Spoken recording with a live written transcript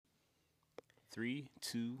Three,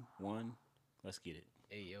 two, one. Let's get it.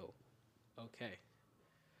 Hey, yo. Okay.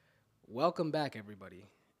 Welcome back, everybody.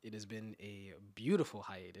 It has been a beautiful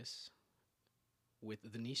hiatus with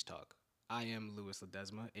the Niche Talk. I am Louis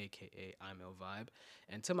Ledesma, aka I'm El Vibe.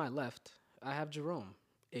 And to my left, I have Jerome,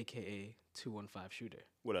 aka 215 Shooter.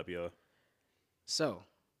 What up, y'all? So,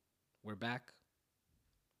 we're back.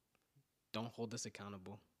 Don't hold us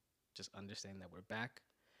accountable. Just understand that we're back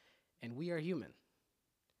and we are human.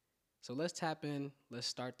 So let's tap in. Let's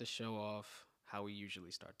start the show off how we usually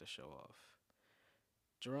start the show off.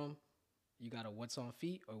 Jerome, you got a what's on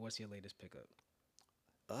feet or what's your latest pickup?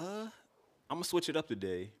 I'm gonna switch it up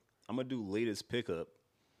today. I'm gonna do latest pickup,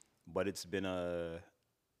 but it's been I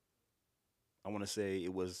want to say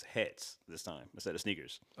it was hats this time instead of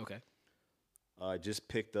sneakers. Okay. I just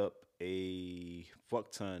picked up a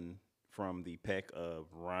fuck ton from the pack of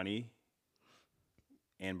Ronnie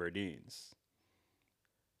and Berdines.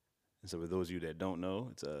 And so for those of you that don't know,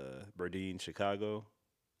 it's a Berdine Chicago,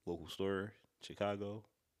 local store, Chicago,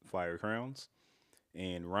 Fire Crowns.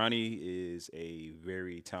 And Ronnie is a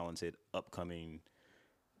very talented, upcoming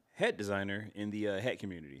hat designer in the hat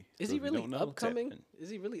community. Is So he if you really don't know, upcoming? tap in. Is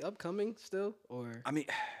he really upcoming still, or I mean,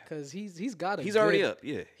 because he's got a he's good, already up.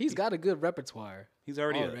 Yeah, He's got a good repertoire he's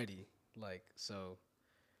already up. already. Like so.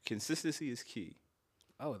 Consistency is key.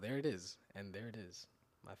 Oh, there it is, and there it is.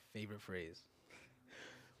 My favorite phrase.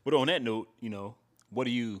 But on that note, what do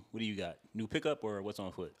you got? New pickup or what's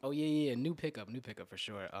on foot? Oh yeah. New pickup for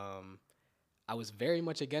sure. I was very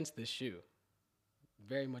much against this shoe.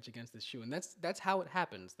 Very much against this shoe. And that's how it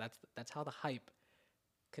happens. That's how the hype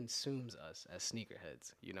consumes us as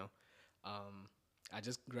sneakerheads, you know? I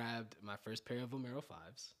just grabbed my first pair of Vomero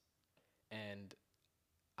 5s, and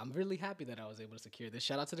I'm really happy that I was able to secure this.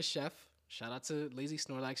 Shout out to the chef. Shout out to Lazy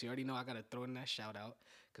Snorlax. You already know I got to throw in that shout out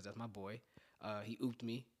because that's my boy. He ooped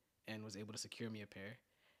me and was able to secure me a pair.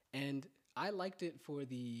 And I liked it for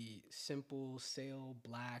the simple sail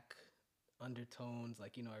black undertones.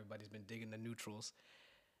 Like, everybody's been digging the neutrals.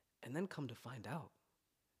 And then come to find out,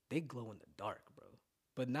 they glow in the dark, bro.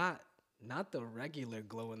 But not the regular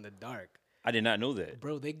glow in the dark. I did not know that.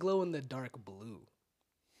 Bro, they glow in the dark blue.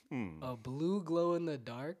 A blue glow in the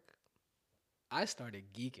dark. I started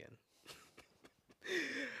geeking.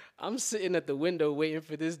 I'm sitting at the window waiting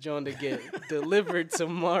for this John to get delivered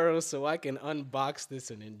tomorrow so I can unbox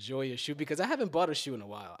this and enjoy a shoe because I haven't bought a shoe in a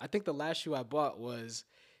while. I think the last shoe I bought was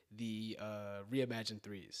the Reimagined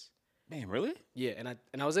 3s. Man, really? Yeah, and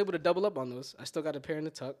I was able to double up on those. I still got a pair in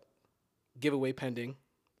the tuck. Giveaway pending.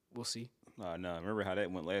 We'll see. Oh, no. Remember how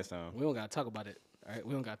that went last time? We don't got to talk about it. All right,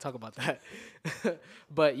 we don't got to talk about that.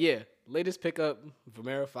 But yeah, latest pickup,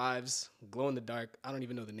 Vomero 5s, glow in the dark. I don't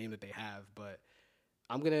even know the name that they have, but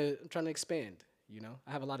I'm trying to expand,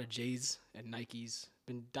 I have a lot of J's and Nikes.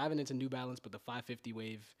 Been diving into New Balance, but the 550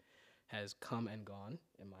 wave has come and gone,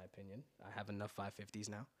 in my opinion. I have enough 550s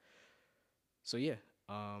now. So yeah,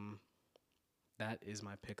 that is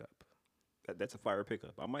my pickup. That's a fire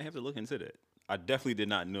pickup. I might have to look into that. I definitely did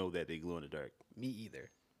not know that they glow in the dark. Me either.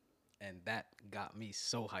 And that got me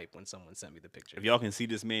so hyped when someone sent me the picture. If y'all can see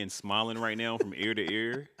this man smiling right now from ear to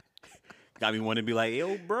ear, got me wanting to be like,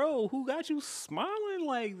 yo, bro, who got you smiling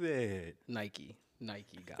like that? Nike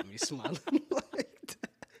got me smiling like that,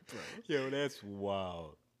 bro. Yo, that's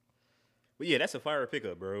wild. But yeah, that's a fire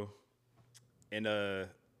pickup, bro. And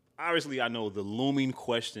obviously I know the looming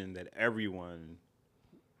question that everyone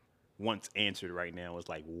wants answered right now is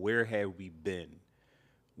like, where have we been?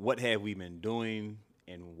 What have we been doing?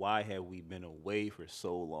 And why have we been away for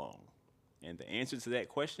so long? And the answer to that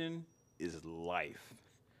question is life.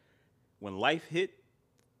 When life hit,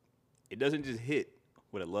 it doesn't just hit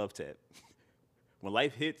with a love tap. When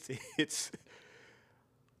life hits, it hits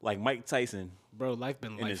like Mike Tyson. Bro, life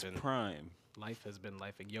been in his lifing. prime. Life has been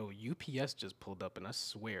lifing. Yo, UPS just pulled up, and I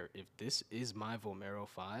swear, if this is my Vomero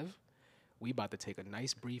 5, we about to take a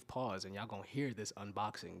nice brief pause, and y'all gonna hear this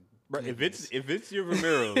unboxing. Bro, if it's your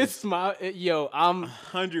Romero's, it's my I'm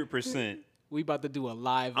 100%. We about to do a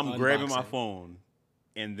live. I'm unboxing. grabbing my phone,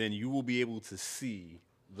 and then you will be able to see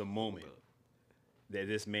the moment that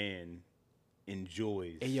this man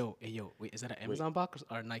enjoys. Hey yo, wait, is that an Amazon box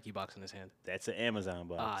or a Nike box in his hand? That's an Amazon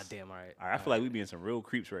box. Ah, damn, all right. I feel like we being some real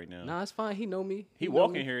creeps right now. Nah, it's fine. He know me. He know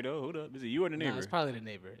walking me. here though. Hold up, is it you or the neighbor? Nah, it's probably the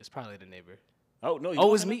neighbor. Oh no!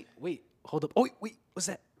 Oh, it's me. Wait, hold up. Oh, wait, what's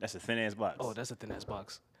that? That's a thin ass box. Oh, that's a thin ass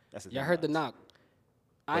box. That's a thin Y'all heard box. the knock.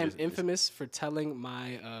 I What am is it? infamous for telling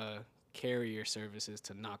my carrier services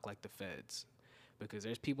to knock like the feds because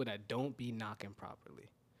there's people that don't be knocking properly.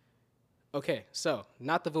 Okay, so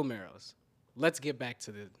not the Vomeros. Let's get back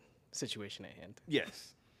to the situation at hand.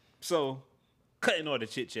 Yes. So, cutting all the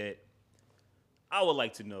chit chat, I would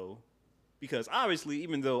like to know because obviously,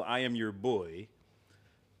 even though I am your boy,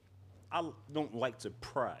 I don't like to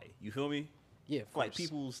pry. You feel me? Yeah, of Like course.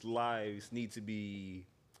 people's lives need to be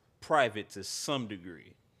private to some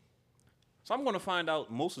degree. So I'm going to find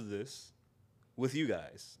out most of this with you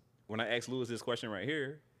guys when I ask Lewis this question right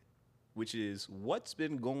here, which is what's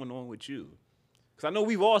been going on with you? Because I know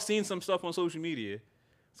we've all seen some stuff on social media,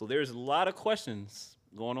 so there's a lot of questions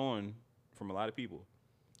going on from a lot of people.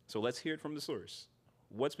 So let's hear it from the source.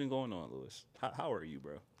 What's been going on, Lewis? How are you,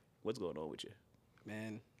 bro? What's going on with you?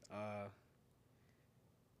 Man,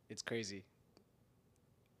 it's crazy.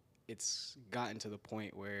 It's gotten to the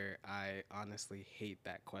point where I honestly hate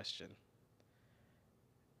that question.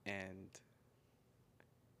 And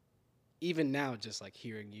even now, just like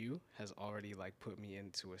hearing you has already like put me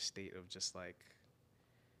into a state of just like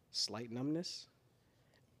slight numbness.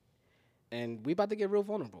 And we about to get real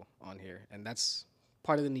vulnerable on here. And that's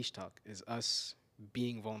part of the niche talk is us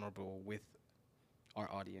being vulnerable with our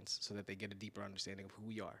audience so that they get a deeper understanding of who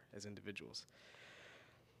we are as individuals.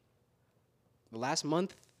 The last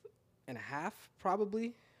month and a half,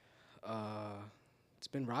 probably, it's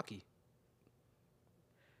been rocky.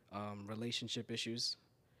 Relationship issues,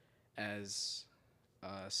 as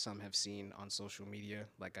some have seen on social media.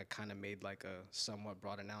 Like I kind of made like a somewhat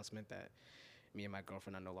broad announcement that me and my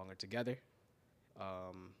girlfriend are no longer together.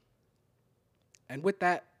 And with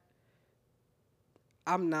that,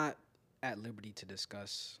 I'm not at liberty to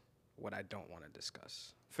discuss what I don't want to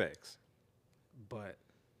discuss. Facts. But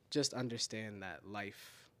just understand that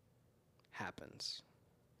life happens.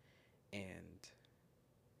 And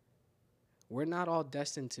we're not all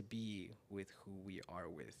destined to be with who we are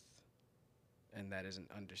with. And that is an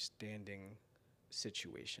understanding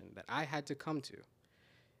situation that I had to come to.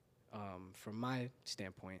 From my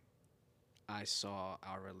standpoint, I saw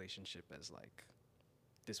our relationship as like,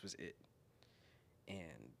 this was it.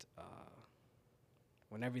 And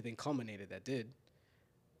when everything culminated, that did,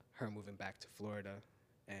 her moving back to Florida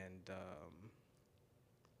and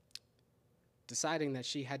deciding that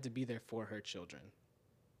she had to be there for her children,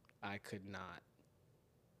 I could not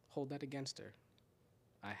hold that against her.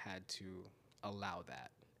 I had to allow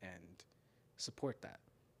that and support that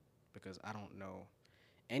because I don't know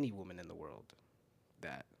any woman in the world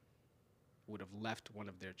that would have left one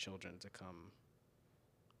of their children to come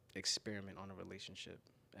experiment on a relationship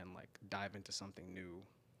and like dive into something new,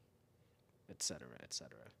 etc., etc.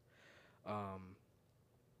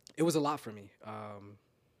 It was a lot for me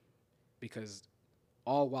because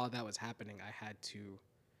all while that was happening, I had to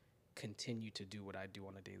continue to do what I do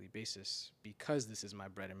on a daily basis because this is my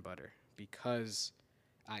bread and butter, because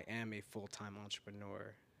I am a full-time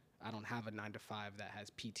entrepreneur. I don't have a 9-to-5 that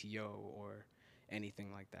has PTO or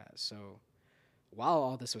anything like that. So while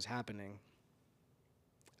all this was happening,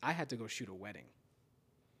 I had to go shoot a wedding,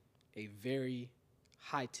 a very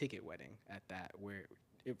high-ticket wedding at that, where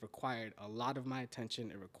it required a lot of my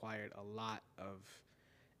attention. It required a lot of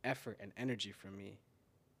effort and energy from me.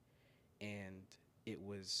 And it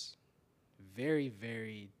was very,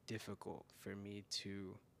 very difficult for me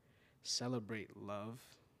to celebrate love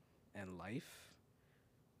and life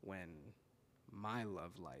when my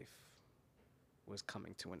love life was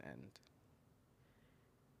coming to an end.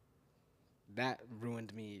 That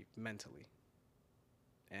ruined me mentally.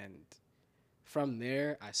 And from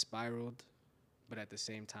there, I spiraled, but at the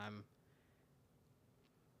same time,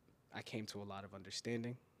 I came to a lot of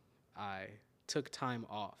understanding. I took time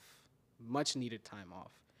off, much needed time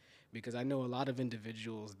off, because I know a lot of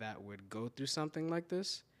individuals that would go through something like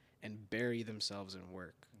this and bury themselves in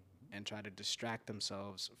work and try to distract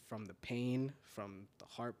themselves from the pain, from the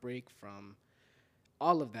heartbreak, from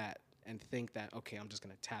all of that, and think that, okay, I'm just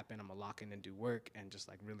gonna tap in, I'm gonna lock in and do work and just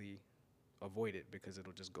like really avoid it because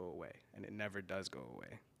it'll just go away. And it never does go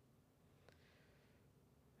away.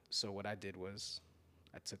 So what I did was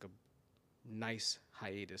I took a nice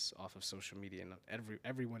hiatus off of social media, and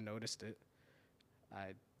everyone noticed it.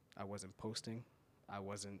 I wasn't posting, I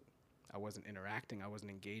wasn't interacting, I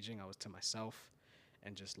wasn't engaging. I was to myself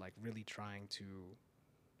and just like really trying to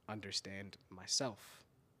understand myself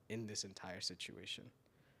in this entire situation.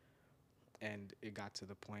 And it got to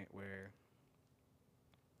the point where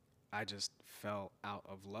I just fell out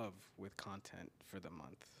of love with content for the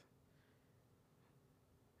month.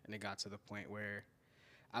 And it got to the point where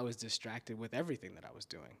I was distracted with everything that I was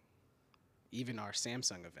doing. Even our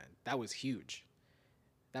Samsung event, that was huge.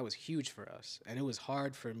 That was huge for us. And it was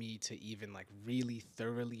hard for me to even like really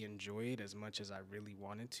thoroughly enjoy it as much as I really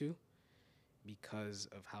wanted to because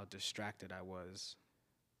of how distracted I was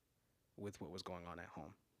with what was going on at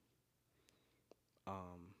home.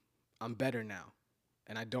 I'm better now.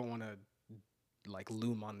 And I don't want to like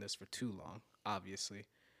loom on this for too long, obviously.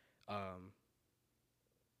 Um,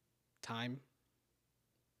 Time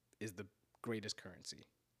is the greatest currency.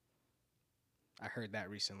 I heard that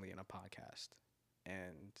recently in a podcast.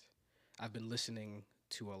 And I've been listening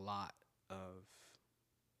to a lot of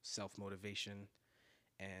self motivation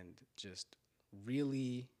and just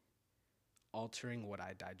really altering what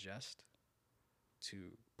I digest to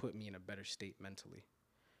put me in a better state mentally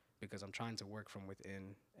because I'm trying to work from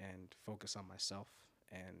within and focus on myself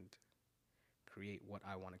and create what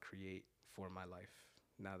I want to create for my life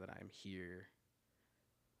now that I'm here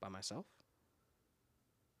by myself.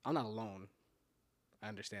 I'm not alone. I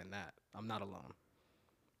understand that. I'm not alone.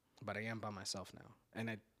 But I am by myself now. And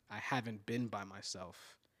I haven't been by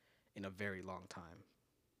myself in a very long time.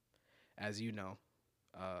 As you know,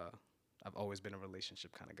 uh, I've always been a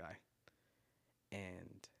relationship kind of guy.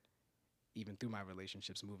 And even through my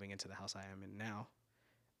relationships, moving into the house I am in now,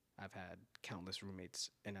 I've had countless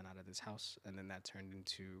roommates in and out of this house. And then that turned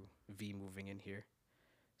into V moving in here.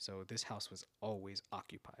 So this house was always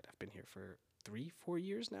occupied. I've been here for 3-4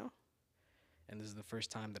 years now. And this is the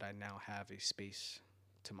first time that I now have a space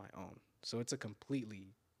to my own. So it's a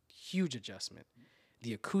completely huge adjustment.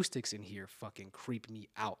 The acoustics in here fucking creep me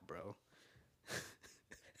out, bro.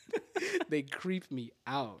 They creep me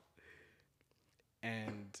out.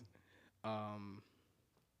 And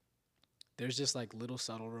there's just like little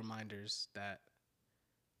subtle reminders that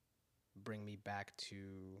bring me back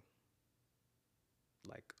to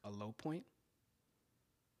like a low point.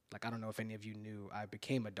 Like, I don't know if any of you knew, I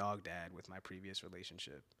became a dog dad with my previous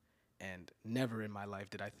relationship. And never in my life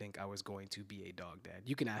did I think I was going to be a dog dad.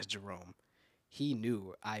 You can ask Jerome. He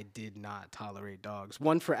knew I did not tolerate dogs.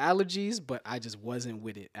 One, for allergies, but I just wasn't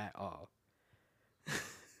with it at all.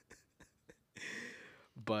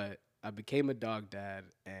 But I became a dog dad,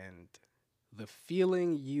 and the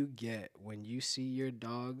feeling you get when you see your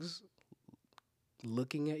dogs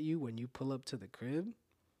looking at you when you pull up to the crib,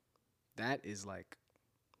 that is like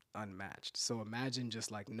unmatched. So imagine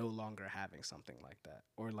just like no longer having something like that,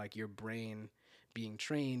 or like your brain being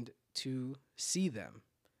trained to see them,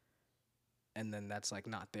 and then that's like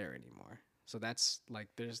not there anymore. So that's like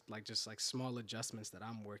there's like just like small adjustments that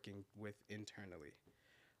I'm working with internally.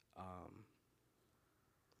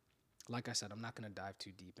 Like I said, I'm not gonna dive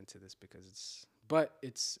too deep into this because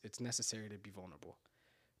it's necessary to be vulnerable.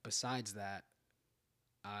 Besides that,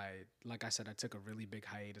 like I said, I took a really big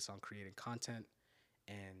hiatus on creating content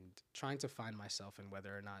and trying to find myself in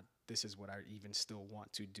whether or not this is what I even still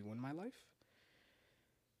want to do in my life.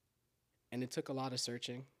 And it took a lot of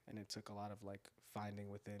searching and it took a lot of like finding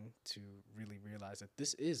within to really realize that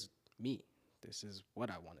this is me. This is what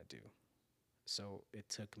I want to do. So it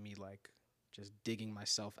took me like just digging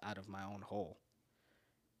myself out of my own hole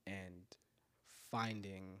and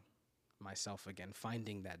finding myself again,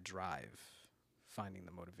 finding that drive, finding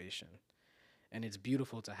the motivation. And it's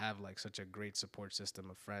beautiful to have like such a great support system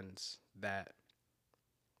of friends that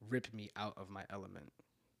rip me out of my element,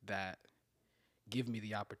 that give me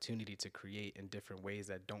the opportunity to create in different ways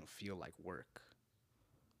that don't feel like work.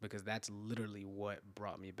 Because that's literally what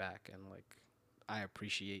brought me back. And like, I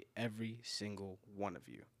appreciate every single one of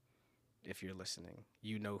you. If you're listening,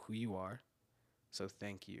 you know who you are. So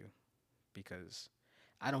thank you. Because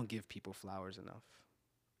I don't give people flowers enough.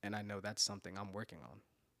 And I know that's something I'm working on.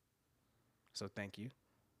 So thank you.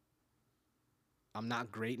 I'm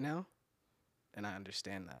not great now, and I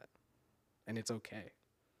understand that. And it's okay.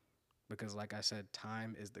 Because like I said,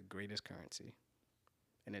 time is the greatest currency.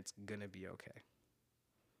 And it's gonna be okay.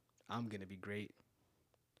 I'm gonna be great.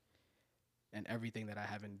 And everything that I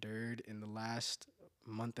have endured in the last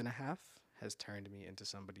month and a half has turned me into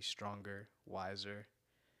somebody stronger, wiser.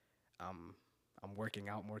 I'm working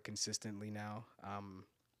out more consistently now. I'm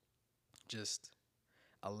just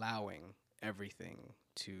allowing everything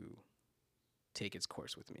to take its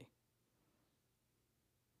course with me.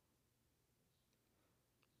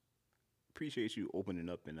 Appreciate you opening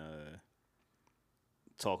up and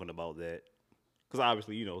talking about that. Because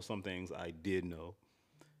obviously, some things I did know.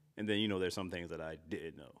 And then, there's some things that I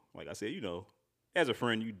didn't know. Like I said, as a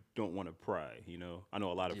friend, you don't want to pry. I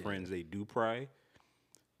know a lot of friends, they do pry.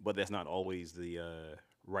 But that's not always the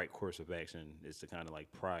right course of action, is to kind of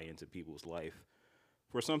like pry into people's life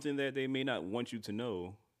for something that they may not want you to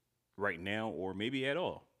know right now or maybe at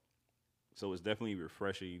all. So it's definitely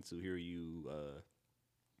refreshing to hear you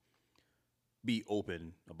be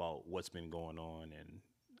open about what's been going on and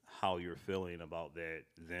how you're feeling about that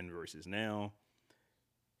then versus now.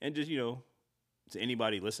 And just, to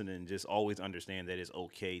anybody listening, just always understand that it's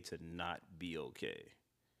okay to not be okay.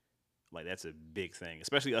 Like, that's a big thing,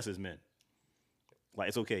 especially us as men. Like,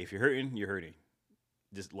 it's okay. If you're hurting, you're hurting.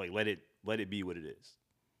 Just like let it be what it is.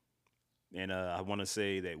 And I want to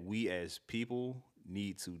say that we as people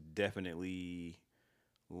need to definitely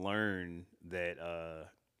learn that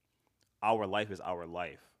our life is our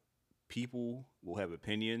life. People will have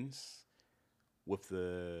opinions with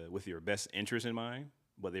your best interest in mind,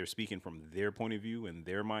 but they're speaking from their point of view and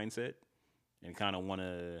their mindset, and kind of want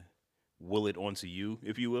to will it onto you,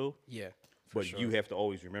 if you will. Yeah, for But sure. you have to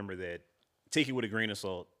always remember that. Take it with a grain of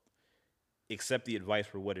salt. Accept the advice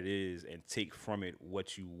for what it is, and take from it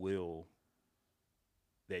what you will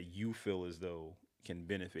that you feel as though can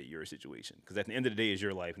benefit your situation. Because at the end of the day, it's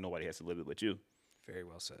your life. Nobody has to live it but you. Very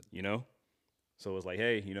well said. You know. So it's like,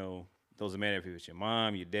 hey, doesn't matter if it's your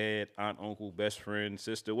mom, your dad, aunt, uncle, best friend,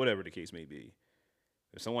 sister, whatever the case may be.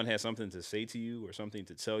 If someone has something to say to you or something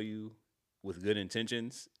to tell you with good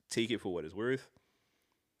intentions, take it for what it's worth,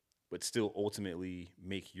 but still ultimately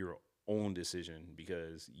make your own decision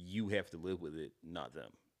because you have to live with it, not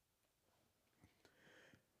them.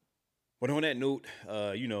 But on that note,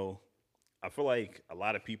 I feel like a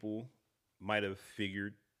lot of people might have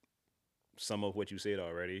figured some of what you said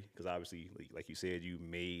already because obviously, like you said, you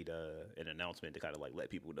made an announcement to kind of like let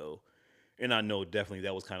people know. And I know definitely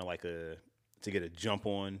that was kind of like to get a jump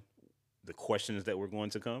on the questions that were going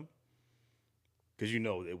to come because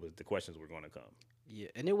it was the questions were going to come. Yeah,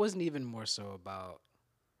 and it wasn't even more so about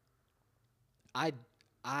I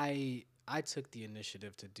I took the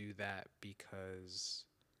initiative to do that because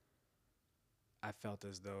I felt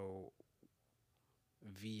as though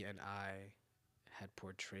V and I had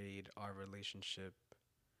portrayed our relationship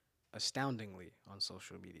astoundingly on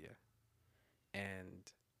social media.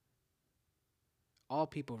 And all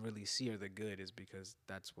people really see are the good is because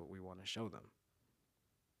that's what we want to show them.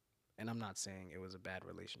 And I'm not saying it was a bad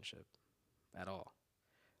relationship at all.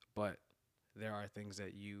 But there are things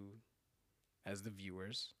that you as the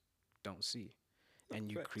viewers don't see.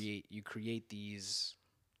 And Facts. you create these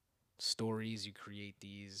stories, you create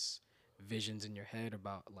these visions in your head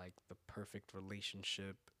about like the perfect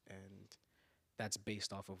relationship, and that's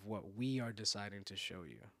based off of what we are deciding to show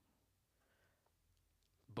you.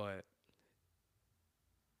 But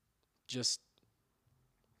just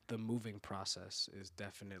the moving process is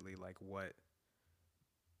definitely like what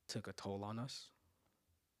took a toll on us,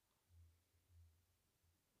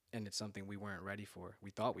 and it's something we weren't ready for.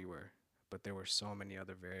 We thought we were, but there were so many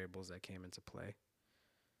other variables that came into play.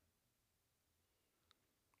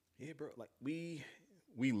 Yeah, bro. Like we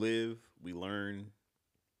live, we learn,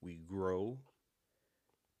 we grow,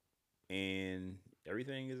 and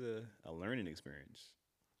everything is a learning experience.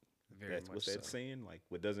 Very That's what's much so. that saying? Like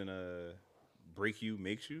what doesn't break you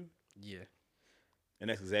makes you. Yeah.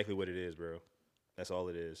 And that's exactly what it is, bro. That's all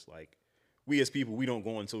it is. Like we as people, we don't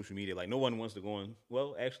go on social media. Like no one wants to go on.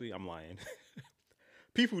 Well, actually, I'm lying.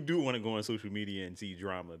 People do want to go on social media and see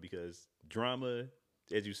drama because drama,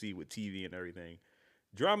 as you see with TV and everything,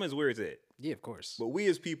 drama is where it's at. Yeah, of course. But we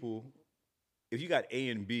as people, if you got A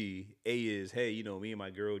and B, A is, hey, me and my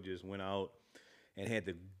girl just went out and had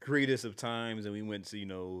the greatest of times and we went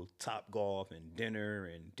to, Top Golf and dinner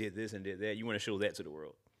and did this and did that. You want to show that to the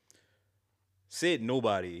world. Said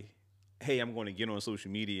nobody, hey, I'm going to get on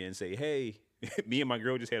social media and say, hey, me and my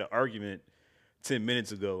girl just had an argument 10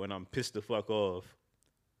 minutes ago and I'm pissed the fuck off.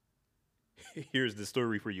 Here's the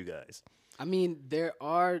story for you guys. I mean, there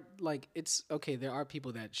are like it's okay. There are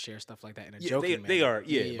people that share stuff like that in a Yeah, joking manner. they are,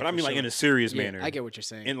 yeah. But I for mean, like sure. in a serious Yeah, manner. I get what you're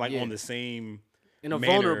saying. And like Yeah. on the same in a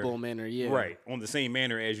manner, vulnerable manner. Yeah, right, on the same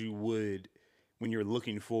manner as you would when you're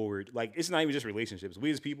looking forward. Like it's not even just relationships. We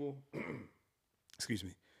as people, excuse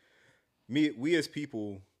me, we as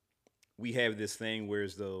people, we have this thing where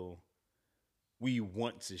as though we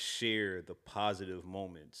want to share the positive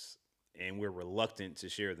moments and we're reluctant to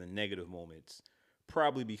share the negative moments,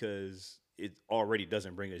 probably because it already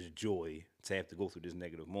doesn't bring us joy to have to go through this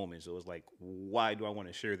negative moment. So it's like, why do I want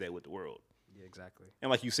to share that with the world? Yeah, exactly. And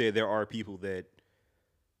like you said, there are people that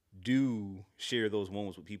do share those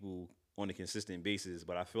moments with people on a consistent basis,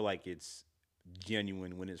 but I feel like it's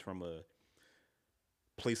genuine when it's from a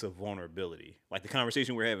place of vulnerability. Like the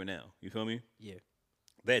conversation we're having now. You feel me? Yeah,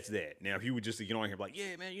 That's that. Now, if you were just to get on here like,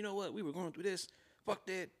 yeah, man, you know what? We were going through this. Fuck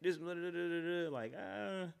that. This, blah, blah, blah, blah, blah. Like,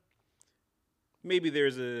 maybe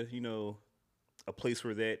there's a place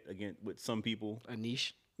for that again with some people. a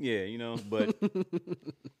niche. Yeah, but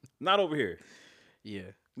not over here.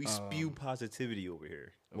 Yeah, We spew positivity over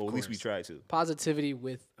here. Well, at least we course. try to. positivity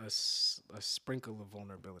with a sprinkle of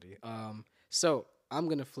vulnerability. So I'm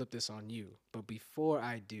gonna flip this on you, but before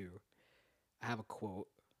I do, I have a quote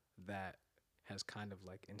that has kind of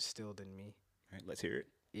like instilled in me. All right, let's hear it.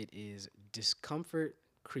 It is discomfort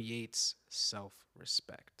creates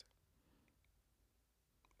self-respect.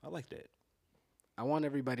 I like that. I want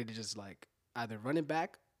everybody to just like either run it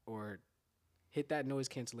back or hit that noise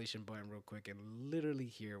cancellation button real quick and literally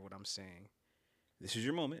hear what I'm saying. This is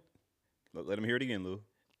your moment. Let him hear it again, Lou.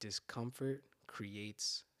 Discomfort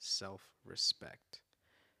creates self respect.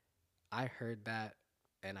 I heard that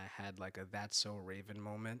and I had like a that's so Raven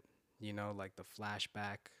moment, you know, like the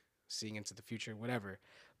flashback, seeing into the future, whatever.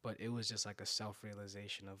 But it was just like a self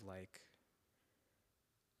realization of like,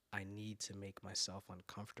 I need to make myself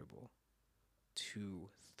uncomfortable to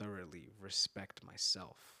thoroughly respect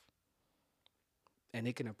myself. And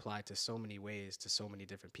it can apply to so many ways, to so many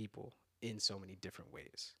different people, in so many different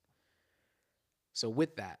ways. So,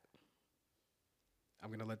 with that, I'm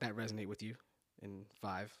going to let that resonate with you in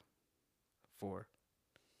 5, 4,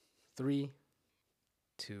 3,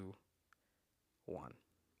 2, 1.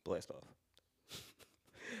 Blast off.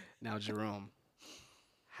 Now, Jerome,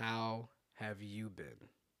 how have you been?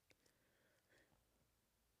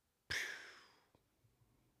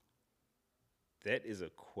 That is a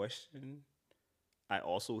question I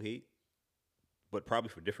also hate, but probably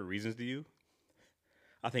for different reasons to you.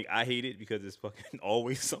 I think I hate it because it's fucking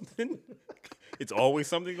always something. It's always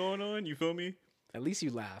something going on. You feel me? At least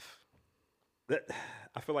you laugh. That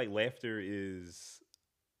I feel like laughter is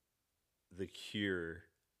the cure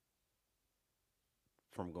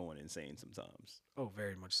from going insane sometimes. Oh,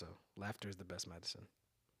 very much so. Laughter is the best medicine.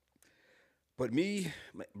 But me,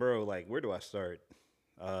 bro, like, where do I start?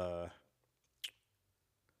 I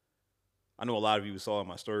know a lot of you saw in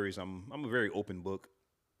my stories. I'm a very open book.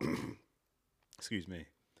 Excuse me.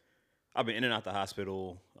 I've been in and out the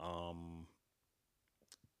hospital.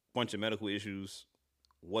 Bunch of medical issues.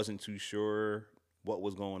 Wasn't too sure what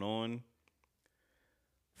was going on.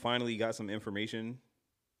 Finally got some information,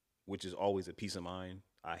 which is always a peace of mind.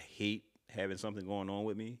 I hate having something going on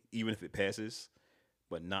with me, even if it passes,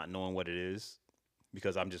 but not knowing what it is,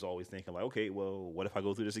 because I'm just always thinking like, okay, well, what if I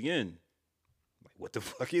go through this again? Like, what the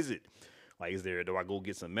fuck is it? Like, do I go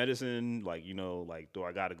get some medicine? Like, you know, like, do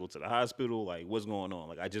I got to go to the hospital? Like, what's going on?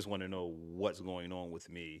 Like, I just want to know what's going on with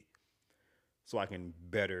me so I can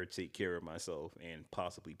better take care of myself and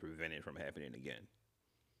possibly prevent it from happening again.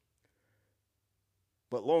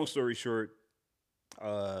 But long story short,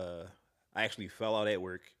 I actually fell out at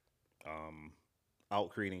work, um, out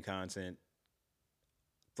creating content.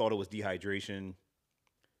 Thought it was dehydration.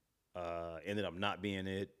 Ended up not being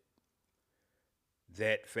it.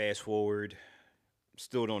 That fast forward,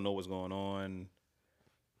 still don't know what's going on.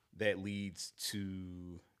 That leads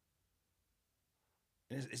to,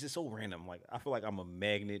 it's just so random. Like, I feel like I'm a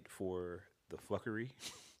magnet for the fuckery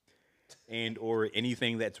and or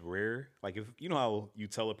anything that's rare. Like, if you know how you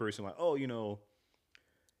tell a person like, oh, you know,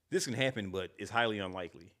 this can happen, but it's highly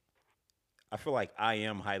unlikely. I feel like I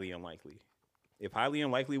am highly unlikely. If highly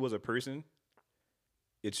unlikely was a person,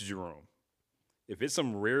 it's Jerome. If it's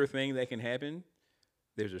some rare thing that can happen,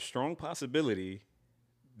 there's a strong possibility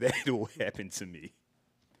that it will happen to me.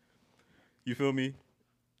 You feel me?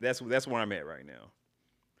 That's where I'm at right now.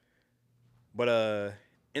 But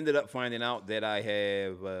ended up finding out that I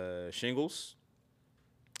have shingles.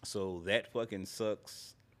 So that fucking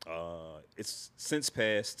sucks. It's since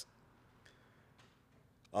passed.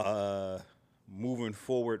 Uh, Moving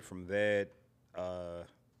forward from that, a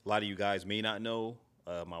lot of you guys may not know,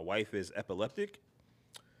 my wife is epileptic.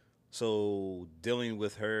 So dealing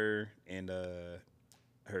with her and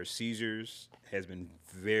her seizures has been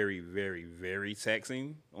very, very, very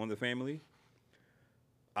taxing on the family.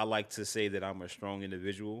 I like to say that I'm a strong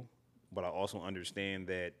individual, but I also understand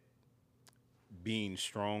that being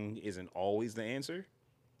strong isn't always the answer.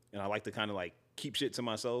 And I like to kind of like keep shit to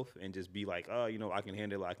myself and just be like, oh, you know, I can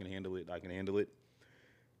handle it, I can handle it, I can handle it.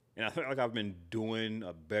 And I feel like I've been doing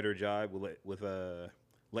a better job with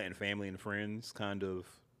letting family and friends kind of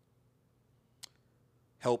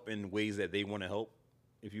help in ways that they want to help,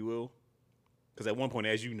 if you will. Because at one point,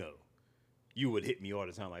 as you know, you would hit me all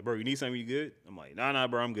the time, like, bro, you need something, you good? I'm like, nah,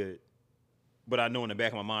 bro, I'm good. But I know in the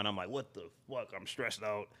back of my mind, I'm like, what the fuck? I'm stressed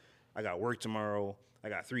out. I got work tomorrow. I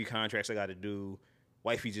got 3 contracts I got to do.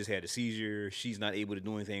 Wifey just had a seizure. She's not able to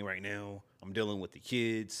do anything right now. I'm dealing with the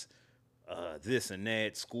kids, this and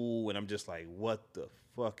that, school. And I'm just like, what the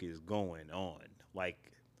fuck is going on? Like,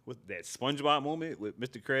 with that SpongeBob moment with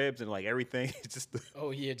Mr. Krabs and like everything. It's just Oh,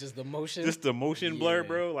 yeah, just the motion. just the motion blur, Yeah.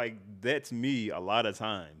 bro. Like, that's me a lot of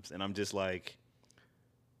times. And I'm just like,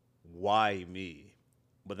 why me?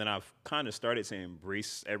 But then I've kind of started to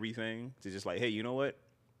embrace everything to just like, hey, you know what?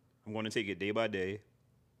 I'm going to take it day by day.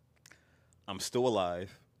 I'm still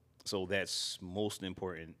alive, so that's most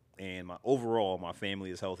important. And my family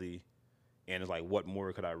is healthy, and it's like, what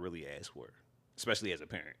more could I really ask for, especially as a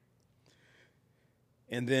parent?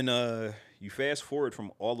 And then you fast forward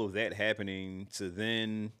from all of that happening to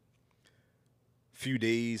then few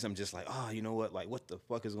days, I'm just like, oh, you know what? Like, what the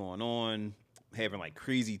fuck is going on? Having like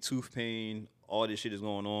crazy tooth pain. All this shit is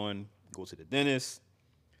going on. Go to the dentist.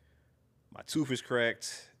 My tooth is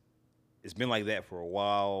cracked. It's been like that for a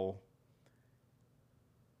while.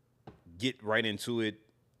 Get right into it.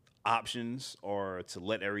 Options are to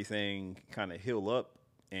let everything kind of heal up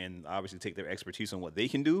and obviously take their expertise on what they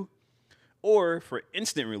can do. Or for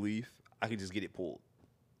instant relief, I can just get it pulled.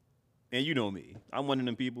 And you know me. I'm one of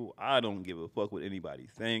them people. I don't give a fuck what anybody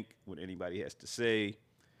think, what anybody has to say.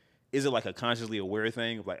 Is it like a consciously aware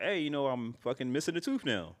thing of like, hey, you know, I'm fucking missing a tooth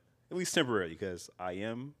now, at least temporarily, because I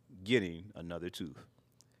am getting another tooth,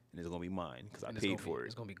 and it's gonna be mine because I paid for it.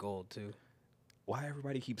 It's gonna be gold too. Why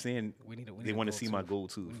everybody keeps saying We need they want to see my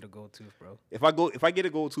gold We tooth? need a gold tooth, bro. If I get a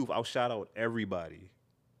gold tooth, I'll shout out everybody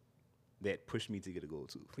that pushed me to get a gold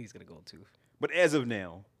tooth. Please get a gold tooth. But as of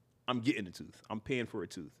now, I'm getting a tooth. I'm paying for a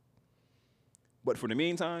tooth. But for the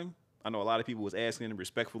meantime, I know a lot of people was asking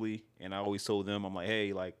respectfully, and I always told them, I'm like,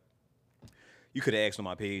 hey, like, you could have asked on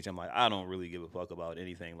my page. I'm like, I don't really give a fuck about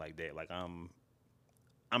anything like that. Like, I'm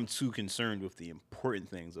too concerned with the important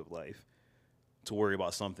things of life to worry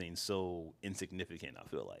about something so insignificant, I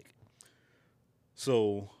feel like.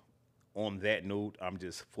 So, on that note, I'm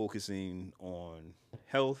just focusing on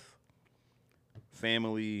health,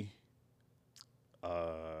 family.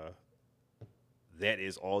 That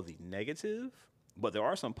is all the negative, but there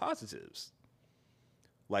are some positives.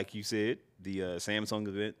 Like you said, the Samsung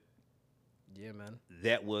event, Yeah, man.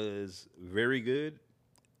 that was very good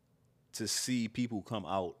to see people come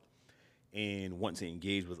out and want to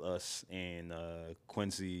engage with us and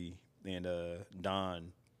Quincy and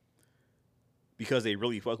Don because they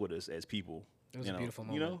really fuck with us as people. It was a beautiful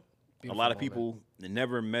moment. You know, Beautiful a lot of moment. people that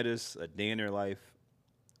never met us a day in their life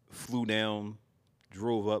flew down,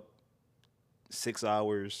 drove up 6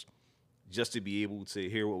 hours just to be able to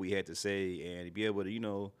hear what we had to say and be able to, you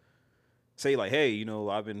know, say like, hey, you know,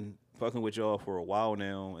 I've been fucking with y'all for a while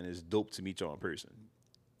now and it's dope to meet y'all in person.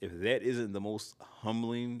 If that isn't the most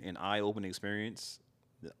humbling and eye-opening experience,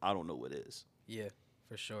 then I don't know what is. Yeah,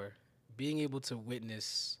 for sure. Being able to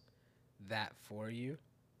witness that for you,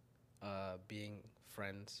 being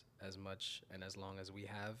friends as much and as long as we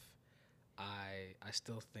have, I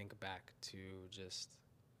still think back to just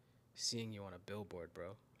seeing you on a billboard,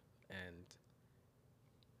 bro, and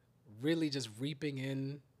really just reaping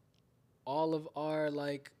in all of our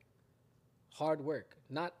like hard work,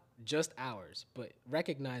 not just ours, but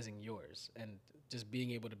recognizing yours and just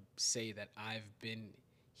being able to say that I've been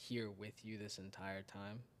here with you this entire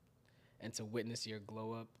time and to witness your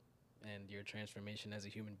glow up and your transformation as a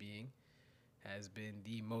human being has been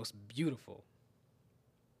the most beautiful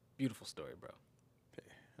story, bro.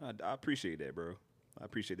 I appreciate that, bro. I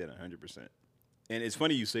appreciate that 100%. And it's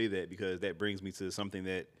funny you say that because that brings me to something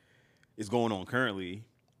that is going on currently.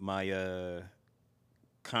 My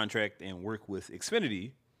contract and work with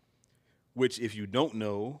Xfinity, which if you don't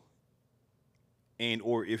know, and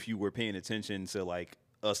or if you were paying attention to like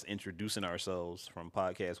us introducing ourselves from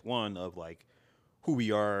podcast one of like who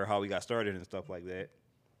we are, how we got started and stuff like that,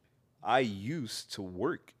 I used to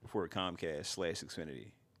work for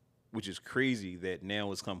Comcast/Xfinity, which is crazy that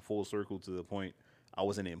now it's come full circle to the point I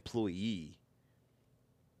was an employee.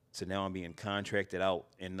 So now I'm being contracted out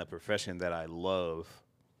in the profession that I love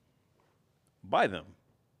by them.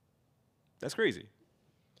 That's crazy.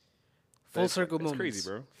 Full circle that's moments. Crazy,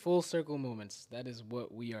 bro. Full circle moments. That is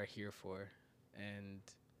what we are here for. And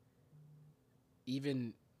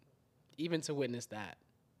even to witness that,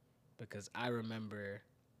 because I remember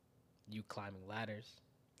you climbing ladders.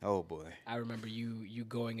 Oh boy. I remember you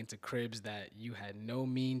going into cribs that you had no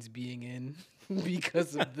means being in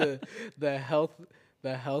because of the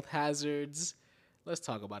health hazards. Let's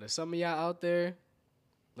talk about it. Some of y'all out there,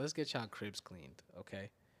 let's get y'all cribs cleaned, okay?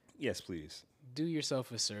 Yes, please. Do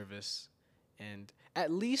yourself a service, and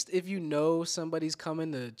at least if you know somebody's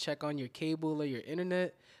coming to check on your cable or your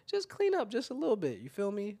internet, just clean up just a little bit. You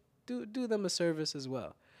feel me? Do them a service as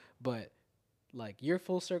well. But like your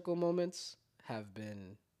full circle moments have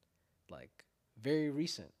been like very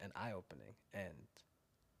recent and eye opening and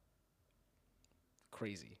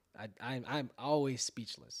crazy. I'm always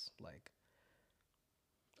speechless. Like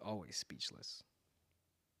always speechless.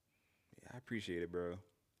 Yeah, I appreciate it, bro.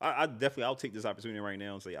 I definitely I'll take this opportunity right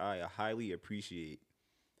now and say I highly appreciate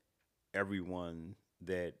everyone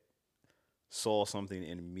that saw something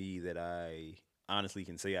in me that I honestly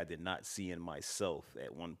can say I did not see in myself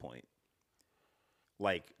at one point.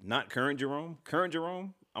 Like not current Jerome. Current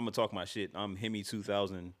Jerome, I'm gonna talk my shit. I'm Hemi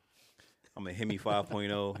 2000. I'm a Hemi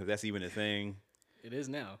 5.0, if that's even a thing. It is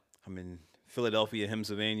now. I'm in Philadelphia,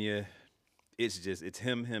 Pennsylvania. It's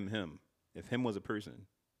him, him, him. If him was a person,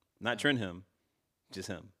 not Trent him, just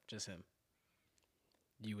him. Just him.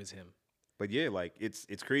 You as him. But yeah, like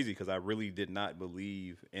it's crazy because I really did not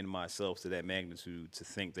believe in myself to that magnitude to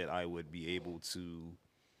think that I would be able to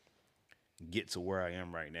get to where I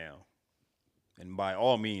am right now. And by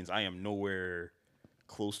all means, I am nowhere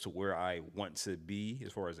close to where I want to be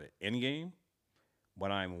as far as an end game,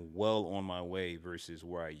 but I'm well on my way versus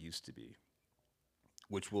where I used to be.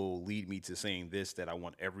 Which will lead me to saying this that I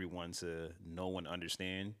want everyone to know and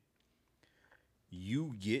understand.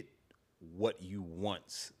 You get what you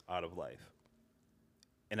want out of life.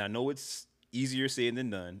 And I know it's easier said than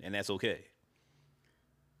done, and that's okay.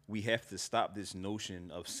 We have to stop this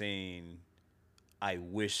notion of saying, I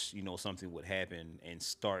wish, something would happen and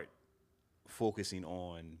start focusing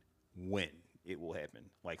on when it will happen.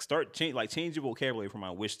 Like change your vocabulary from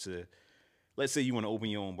I wish to, let's say you want to open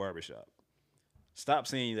your own barbershop. Stop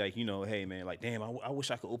saying like, hey man, like damn, I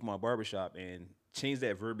wish I could open my barbershop, and change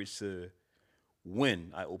that verbiage to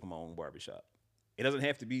when I open my own barbershop. It doesn't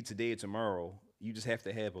have to be today or tomorrow. You just have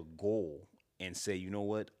to have a goal and say, you know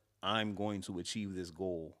what? I'm going to achieve this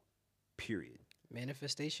goal, period.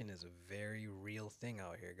 Manifestation is a very real thing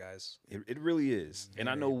out here, guys. It really is. And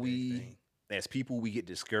I Very know big thing. as people, we get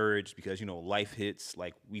discouraged because, life hits,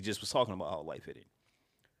 like we just was talking about how life hit it.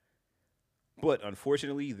 But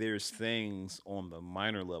unfortunately, there's things on the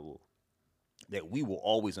minor level that we will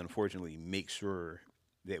always, unfortunately, make sure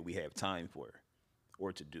that we have time for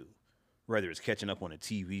or to do. Whether it's catching up on a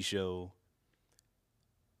TV show,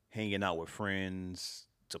 hanging out with friends,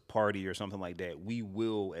 to party or something like that, we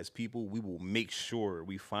will, as people, we will make sure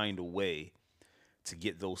we find a way to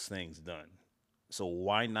get those things done. So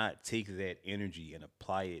why not take that energy and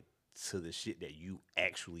apply it to the shit that you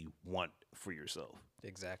actually want for yourself?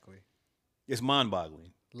 Exactly. It's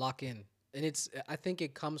mind-boggling. Lock in. And I think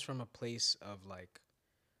it comes from a place of like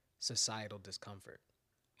societal discomfort.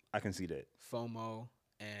 I can see that. FOMO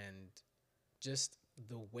and just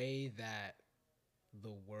the way that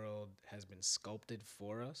the world has been sculpted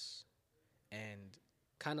for us, and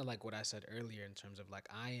kind of like what I said earlier in terms of like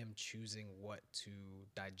I am choosing what to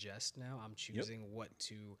digest now. I'm choosing what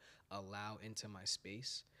to allow into my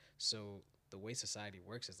space. So the way society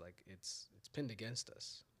works is like it's pinned against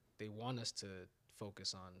us. They want us to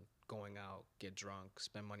focus on going out, get drunk,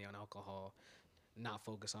 spend money on alcohol, not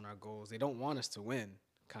focus on our goals. They don't want us to win,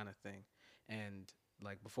 kind of thing. And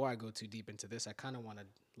like before I go too deep into this, I kind of want to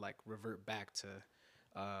like revert back to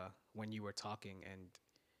when you were talking and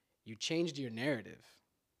you changed your narrative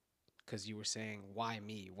because you were saying, why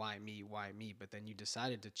me, why me, why me? But then you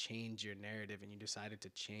decided to change your narrative and you decided to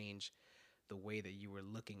change the way that you were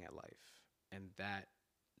looking at life. And that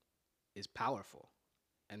is powerful.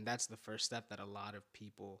 And that's the first step that a lot of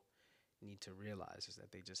people need to realize, is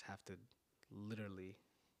that they just have to literally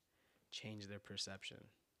change their perception.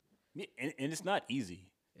 Yeah, and it's not easy.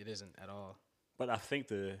 It isn't at all. But I think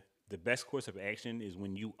the best course of action is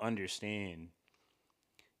when you understand.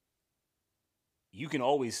 You can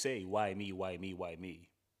always say, why me, why me, why me?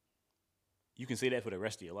 You can say that for the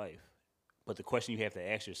rest of your life. But the question you have to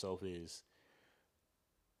ask yourself is,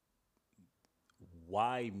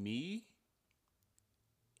 why me?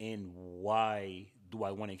 And why do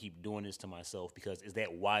I want to keep doing this to myself? Because is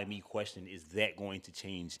that why me question, is that going to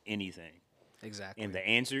change anything? Exactly. And the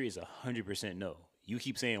answer is 100% no. You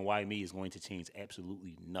keep saying why me is going to change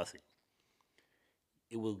absolutely nothing.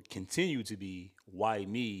 It will continue to be why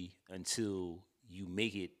me until you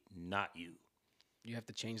make it not you. You have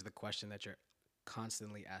to change the question that you're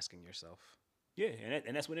constantly asking yourself. Yeah,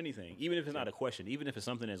 and that's with anything. Even if it's not a question, even if it's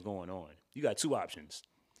something that's going on, you got two options.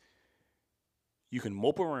 You can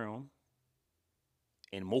mope around,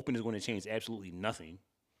 and moping is going to change absolutely nothing.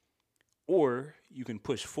 Or you can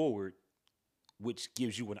push forward, which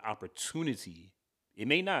gives you an opportunity. It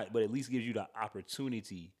may not, but at least gives you the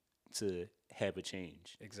opportunity to have a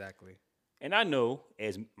change. Exactly. And I know,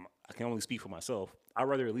 as I can only speak for myself, I'd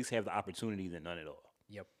rather at least have the opportunity than none at all.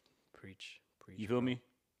 Yep. Preach. You feel me?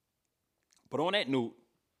 But on that note,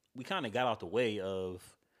 we kind of got out the way of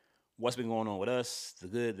what's been going on with us, the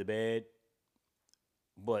good, the bad.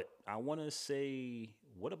 But I want to say,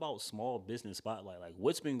 what about small business spotlight? Like,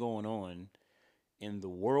 what's been going on in the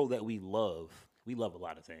world that we love? We love a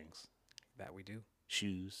lot of things. That we do.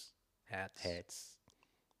 Shoes, hats,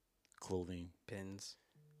 clothing, pins,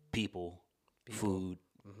 people. Food.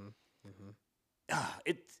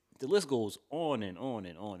 Mm-hmm. The list goes on and on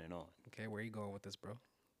and on and on. Okay, where are you going with this, bro?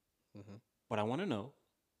 Mm-hmm. But I want to know,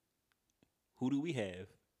 who do we have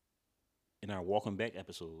in our Welcome Back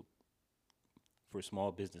episode for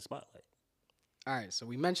Small Business Spotlight? All right, so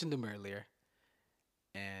we mentioned him earlier,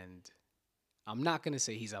 and I'm not gonna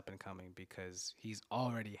say he's up and coming because he's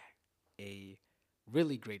already a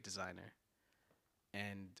really great designer.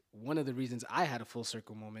 And one of the reasons I had a full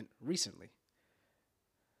circle moment recently,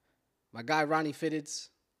 my guy Ronnie Fitteds,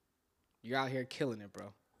 you're out here killing it,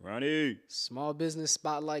 bro. Ronnie. Small business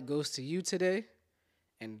spotlight goes to you today,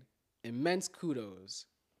 and immense kudos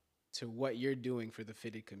to what you're doing for the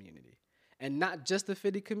fitted community. And not just the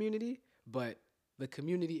fitted community, but the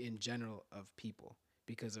community in general of people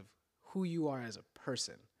because of who you are as a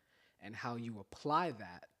person and how you apply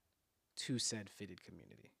that to said fitted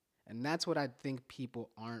community. And that's what I think people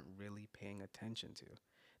aren't really paying attention to.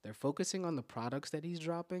 They're focusing on the products that he's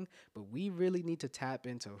dropping, but we really need to tap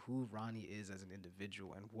into who Ronnie is as an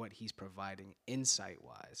individual and what he's providing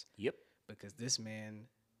insight-wise. Yep. Because this man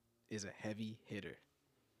is a heavy hitter.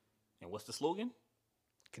 And what's the slogan?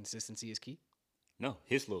 Consistency is key. No,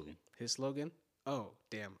 his slogan. His slogan? Oh,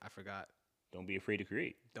 damn, I forgot. Don't be afraid to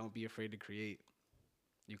create. Don't be afraid to create.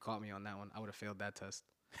 You caught me on that one. I would have failed that test.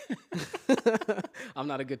 I'm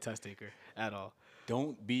not a good test taker at all.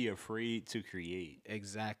 Don't be afraid to create.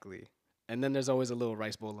 Exactly. And then there's always a little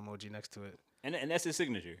rice bowl emoji next to it. And that's his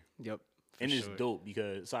signature. Yep. And it's dope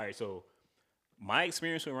because, so my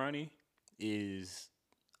experience with Ronnie is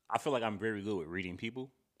I feel like I'm very good with reading people,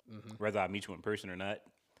 whether I meet you in person or not.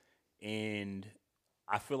 And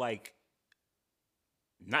I feel like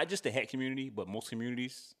not just the hat community, but most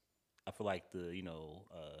communities, I feel like the,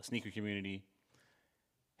 sneaker community,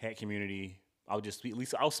 hat community,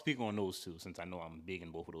 I'll speak on those two since I know I'm big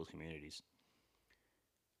in both of those communities.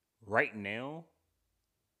 Right now,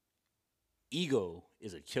 ego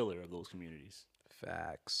is a killer of those communities.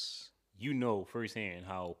 Facts. You know firsthand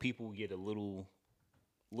how people get a little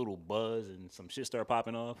buzz and some shit start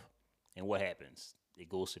popping off, and what happens? It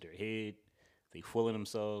goes to their head, they full of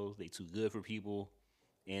themselves, they too good for people,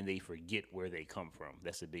 and they forget where they come from.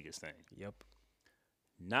 That's the biggest thing. Yep.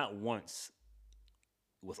 Not once,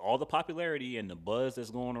 with all the popularity and the buzz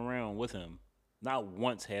that's going around with him, not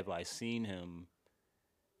once have I seen him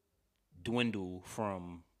dwindle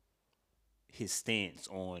from his stance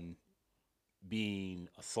on being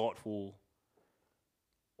a thoughtful,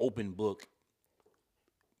 open book,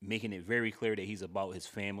 making it very clear that he's about his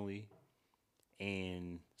family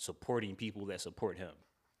and supporting people that support him.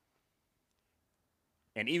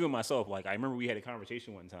 And even myself, like, I remember we had a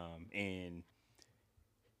conversation one time, and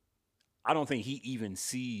I don't think he even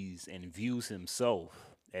sees and views himself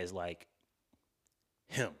as, like,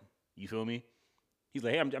 him. You feel me? He's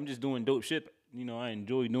like, hey, I'm just doing dope shit. I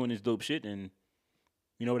enjoy doing this dope shit, and,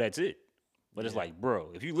 that's it. But it's like, bro,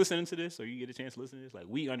 if you listening to this or you get a chance to listen to this, like,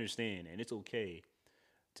 we understand, and it's okay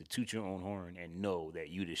to toot your own horn and know that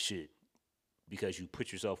you the shit because you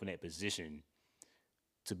put yourself in that position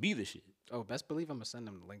to be the shit. Oh, best believe I'm going to send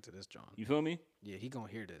him the link to this, John. You feel me? Yeah, he going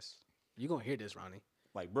to hear this. You going to hear this, Ronnie.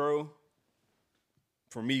 Like, bro,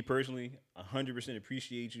 for me personally, 100%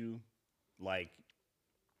 appreciate you. Like,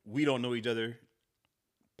 we don't know each other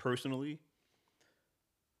personally,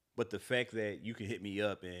 but the fact that you can hit me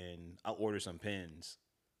up and I'll order some pens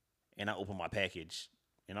and I open my package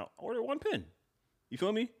and I'll order one pen. You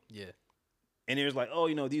feel me? Yeah. And there's like, oh,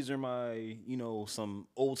 these are my, some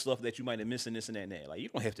old stuff that you might have missed and this and that and that. Like, you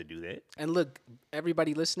don't have to do that. And look,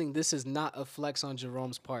 everybody listening, this is not a flex on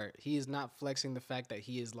Jerome's part. He is not flexing the fact that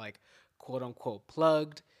he is, like, quote unquote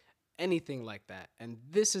plugged, anything like that. And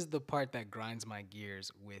this is the part that grinds my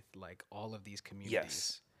gears with, like, all of these communities.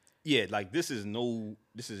 Yes. Yeah, like, this is in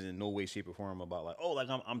no way, shape, or form about, like, oh, like,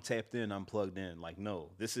 I'm tapped in, I'm plugged in. Like,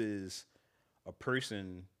 no, this is a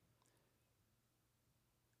person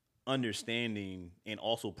understanding and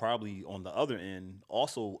also probably on the other end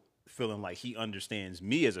also feeling like he understands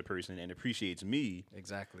me as a person and appreciates me.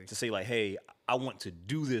 Exactly. To say, like, hey, I want to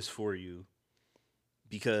do this for you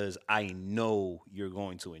because I know you're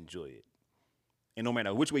going to enjoy it. And no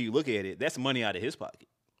matter which way you look at it, that's money out of his pocket.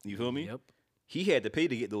 You feel me? Yep. He had to pay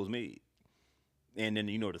to get those made. And then,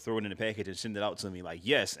 to throw it in the package and send it out to me. Like,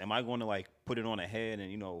 yes, am I going to, like, put it on a head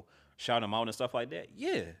and, shout him out and stuff like that?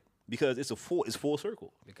 Yeah. Because it's full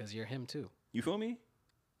circle. Because you're him too. You feel me?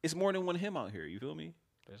 It's more than one him out here. You feel me?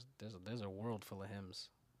 There's a world full of hymns.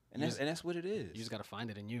 And that's what it is. You just gotta find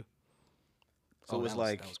it in you. So it's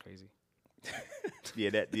that was crazy.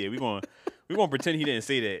 We're gonna pretend he didn't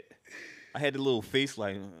say that. I had the little face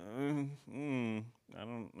like, I don't.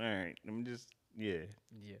 All right, let me just yeah.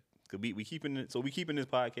 Cause we keeping it. So we keeping this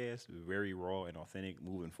podcast very raw and authentic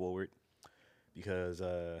moving forward because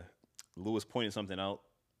Lewis pointed something out.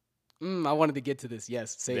 I wanted to get to this.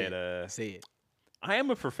 Yes, say it. I am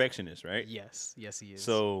a perfectionist, right? Yes, he is.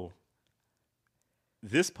 So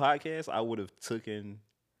this podcast I would have taken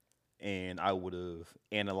and I would have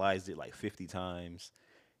analyzed it like 50 times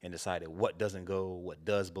and decided what doesn't go, what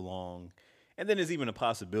does belong. And then there's even a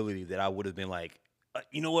possibility that I would have been like,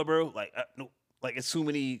 you know what, bro? Like, no, like it's too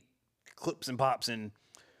many clips and pops, and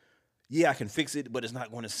yeah, I can fix it, but it's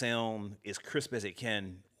not going to sound as crisp as it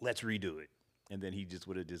can. Let's redo it. And then he just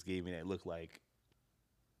would have just gave me that look like,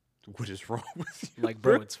 what is wrong with you? Like,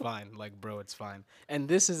 bro, it's fine. Like, bro, it's fine. And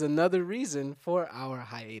this is another reason for our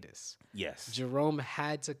hiatus. Yes. Jerome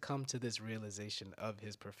had to come to this realization of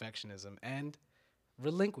his perfectionism and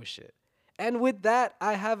relinquish it. And with that,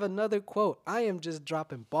 I have another quote. I am just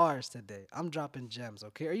dropping bars today. I'm dropping gems,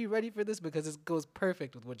 okay? Are you ready for this? Because this goes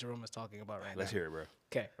perfect with what Jerome is talking about right now. Let's hear it, bro.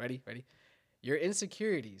 Okay, ready? Your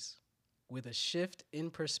insecurities with a shift in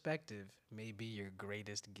perspective may be your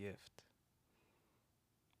greatest gift.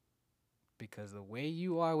 Because the way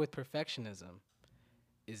you are with perfectionism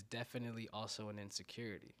is definitely also an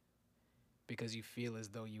insecurity. Because you feel as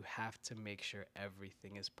though you have to make sure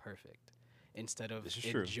everything is perfect instead of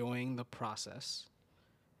enjoying the process.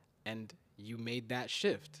 And you made that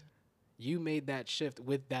shift. You made that shift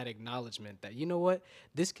with that acknowledgement that, you know what,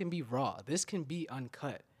 this can be raw, this can be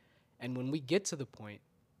uncut. And when we get to the point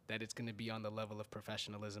that it's going to be on the level of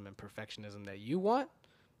professionalism and perfectionism that you want,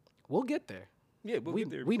 we'll get there. Yeah, we'll get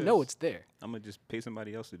there. We know it's there. I'm going to just pay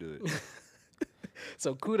somebody else to do it.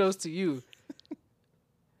 So kudos to you.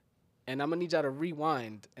 And I'm going to need y'all to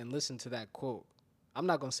rewind and listen to that quote. I'm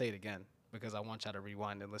not going to say it again because I want y'all to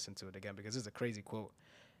rewind and listen to it again because it's a crazy quote.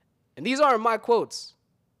 And these aren't my quotes.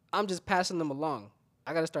 I'm just passing them along.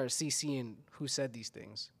 I got to start CCing who said these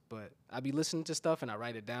things. But I be listening to stuff and I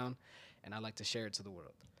write it down and I like to share it to the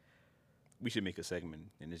world. We should make a segment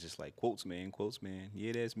and it's just like, quotes, man.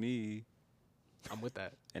 Yeah, that's me. I'm with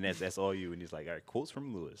that. And that's all you. And he's like, all right, quotes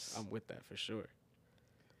from Lewis. I'm with that for sure.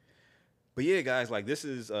 But yeah, guys, like this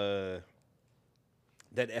is that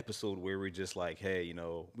episode where we're just like, hey, you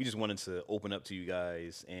know, we just wanted to open up to you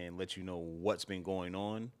guys and let you know what's been going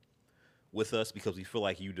on with us because we feel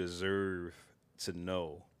like you deserve to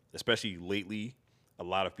know, especially lately. A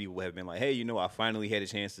lot of people have been like, hey, you know, I finally had a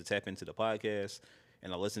chance to tap into the podcast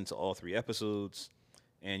and I listened to all 3 episodes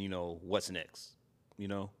and, you know, what's next, you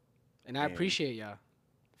know? And I appreciate y'all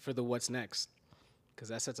for the what's next because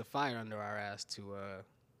that sets a fire under our ass to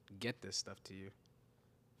get this stuff to you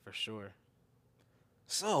for sure.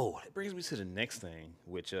 So it brings me to the next thing,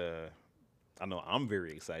 which I know I'm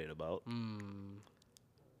very excited about.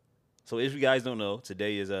 So if you guys don't know,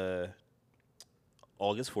 today is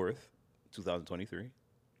August 4th, 2023.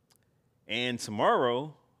 And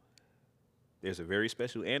tomorrow, there's a very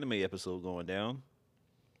special anime episode going down.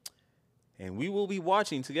 And we will be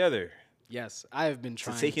watching together. Yes, I have been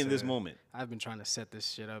trying to take in this moment. I've been trying to set this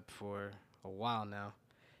shit up for a while now.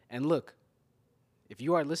 And look, if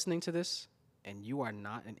you are listening to this and you are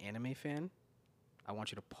not an anime fan, I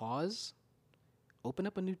want you to pause, open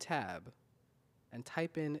up a new tab, and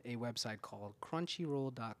type in a website called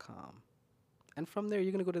crunchyroll.com. And from there,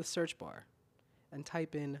 you're going to go to the search bar and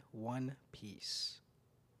type in One Piece.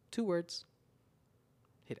 2 words.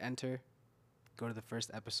 Hit enter, go to the first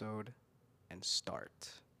episode, and start.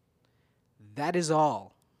 That is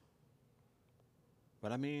all.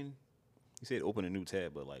 But I mean, you said open a new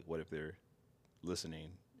tab, but like, what if they're listening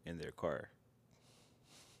in their car?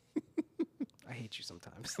 I hate you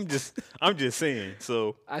sometimes. I'm just saying.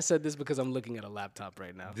 So I said this because I'm looking at a laptop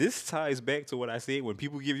right now. This ties back to what I said. When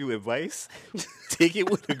people give you advice, take it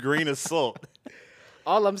with a grain of salt.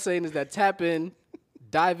 All I'm saying is that tap in,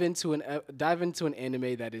 dive into an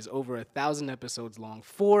anime that is over 1,000 episodes long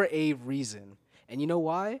for a reason. And you know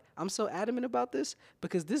why I'm so adamant about this?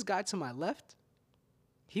 Because this guy to my left,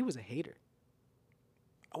 he was a hater.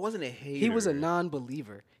 I wasn't a hater. He was a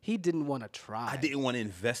non-believer. He didn't want to try. I didn't want to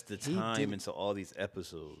invest the time into all these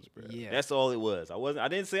episodes, bro. Yeah. That's all it was. I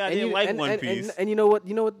didn't say I didn't like One Piece. And you know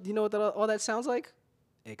what all that sounds like?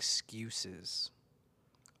 Excuses.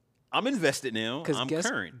 I'm invested now. I'm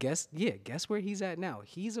current. Guess where he's at now.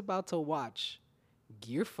 He's about to watch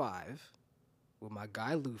Gear 5 with my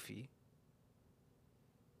guy Luffy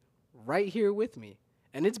right here with me.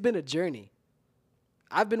 And it's been a journey.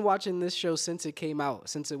 I've been watching this show since it came out,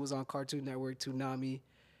 since it was on Cartoon Network, Toonami,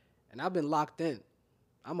 and I've been locked in.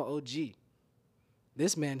 I'm an OG.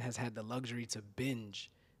 This man has had the luxury to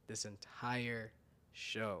binge this entire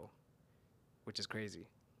show, which is crazy.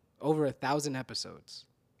 Over 1,000 episodes.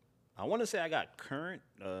 I want to say I got current.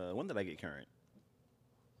 When did I get current?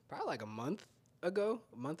 Probably like a month ago,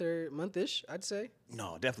 month-ish, I'd say.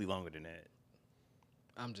 No, definitely longer than that.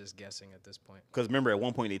 I'm just guessing at this point. Because remember, at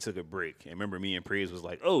one point they took a break, and remember me and Praise was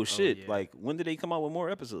like, "Oh shit! Yeah. Like, when did they come out with more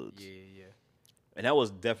episodes?" Yeah. And that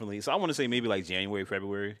was definitely, so I want to say maybe like January,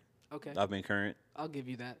 February. Okay, I've been current. I'll give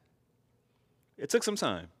you that. It took some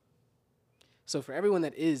time. So for everyone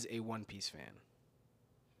that is a One Piece fan,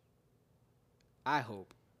 I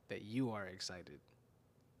hope that you are excited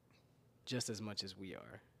just as much as we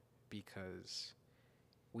are, because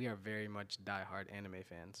we are very much diehard anime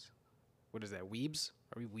fans. What is that, weebs?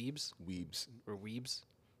 Are we weebs? Weebs. We're weebs,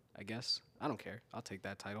 I guess. I don't care. I'll take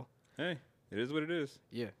that title. Hey, it is what it is.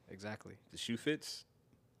 Yeah, exactly. The shoe fits.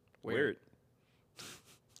 Wear Wear it.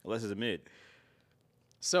 Unless it's a mid.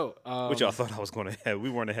 So, Which y'all thought I was going to have. We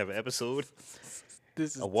weren't going to have an episode.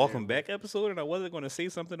 this is A welcome terrible. back episode, and I wasn't going to say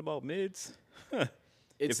something about mids.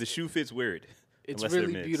 If the shoe fits, wear it. It's Unless they're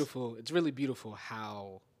really mids. beautiful. It's really beautiful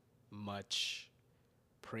how much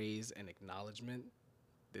praise and acknowledgement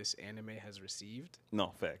this anime has received,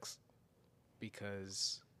 No, facts.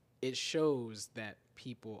 because it shows that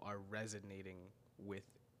people are resonating with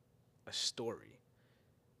a story.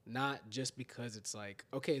 Not just because it's like,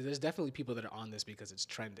 okay, there's definitely people that are on this because it's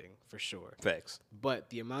trending, for sure. Facts. But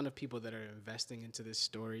the amount of people that are investing into this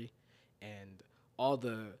story, and all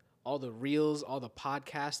the reels, all the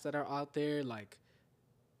podcasts that are out there, like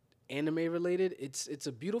anime related, it's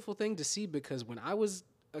a beautiful thing to see, because when I was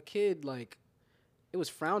a kid, like, it was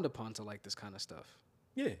frowned upon to like this kind of stuff.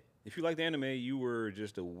 Yeah. If you liked anime, you were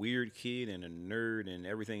just a weird kid and a nerd and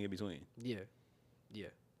everything in between. Yeah. Yeah.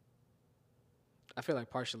 I feel like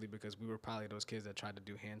partially because we were probably those kids that tried to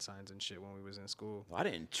do hand signs and shit when we was in school. I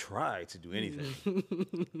didn't try to do anything.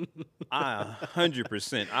 I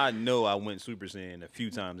 100%. I know I went Super Saiyan a few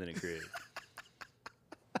times in the crib.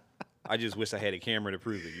 I just wish I had a camera to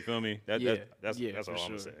prove it. You feel me? That's for all I'm gonna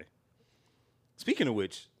sure. say. Speaking of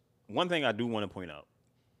which, one thing I do want to point out,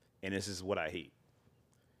 and this is what I hate,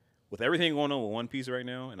 with everything going on with One Piece right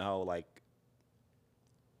now, and how, like,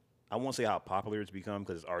 I won't say how popular it's become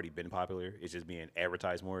because it's already been popular. It's just being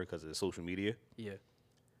advertised more because of the social media. Yeah.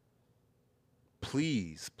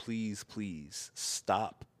 Please, please, please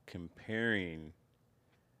stop comparing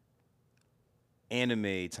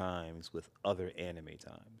anime times with other anime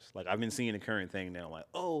times. Like, I've been seeing the current thing now, like,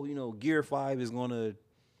 oh, Gear 5 is going to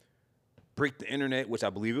break the internet, which I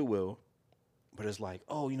believe it will. But it's like,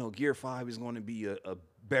 oh, Gear 5 is going to be a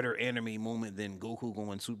better anime moment than Goku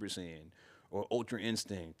going Super Saiyan or Ultra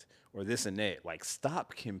Instinct or this and that. Like,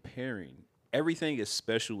 stop comparing. Everything is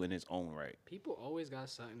special in its own right. People always got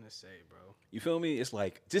something to say, bro. You feel me? It's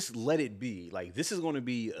like, just let it be. Like, this is going to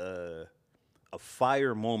be a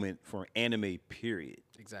fire moment for anime, period.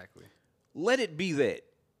 Exactly. Let it be that.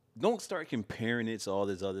 Don't start comparing it to all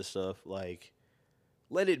this other stuff. Like,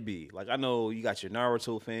 let it be. Like, I know you got your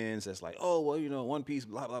Naruto fans that's like, oh, well, One Piece,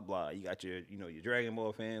 blah, blah, blah. You got your, your Dragon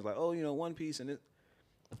Ball fans like, oh, One Piece. And it,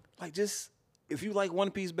 like, just, if you like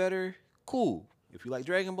One Piece better, cool. If you like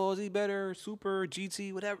Dragon Ball Z better, Super,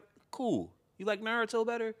 GT, whatever, cool. You like Naruto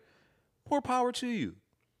better, more power to you.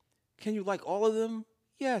 Can you like all of them?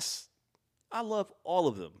 Yes. I love all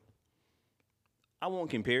of them. I won't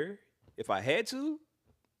compare. If I had to,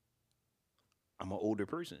 I'm an older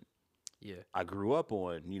person. Yeah. I grew up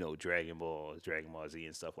on, Dragon Ball Z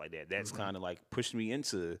and stuff like that. That's kind of like pushed me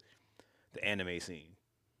into the anime scene.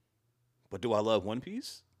 But do I love One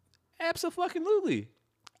Piece? Absolutely.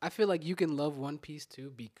 I feel like you can love One Piece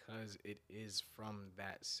too because it is from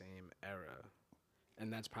that same era.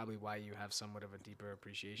 And that's probably why you have somewhat of a deeper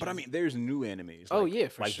appreciation. But I mean, there's new animes. Oh, yeah,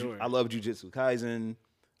 for like, sure. I love Jujutsu Kaisen.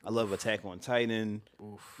 I love Attack on Titan.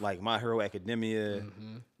 Oof. Like My Hero Academia.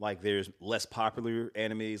 Like, there's less popular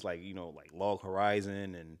animes like, like Log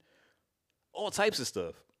Horizon and all types of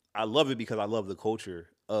stuff. I love it because I love the culture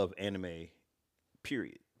of anime,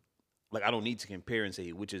 period. Like, I don't need to compare and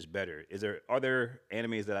say which is better. Are there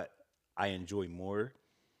animes that I enjoy more?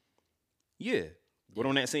 Yeah. But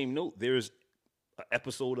on that same note, there's an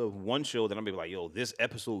episode of one show that I'm be like, yo, this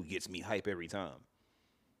episode gets me hype every time.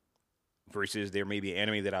 Versus there may be an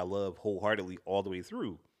anime that I love wholeheartedly all the way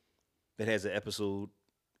through that has an episode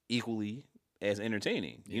equally as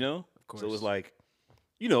entertaining, Of course. So it's like,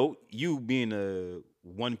 you being a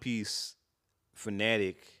One Piece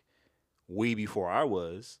fanatic way before I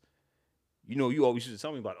was, you always used to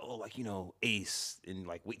tell me about, Ace, and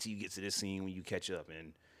like, wait till you get to this scene when you catch up,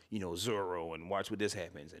 and, Zoro, and watch what this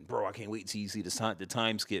happens, and bro, I can't wait till you see the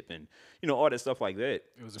time skip, and, all that stuff like that.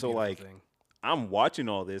 It was a so beautiful like, thing. I'm watching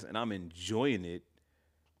all this and I'm enjoying it,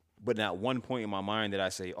 but not one point in my mind that I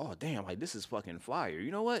say, oh, damn, like, this is fucking fire.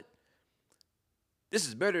 You know what? This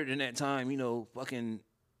is better than that time, fucking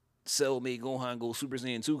Cell made Gohan go Super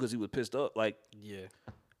Saiyan 2 because he was pissed up. Like, Yeah.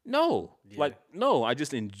 no. Yeah. Like, no, I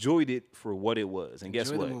just enjoyed it for what it was. And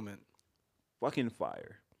guess Enjoy what? the moment. Fucking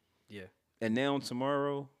fire. Yeah. And now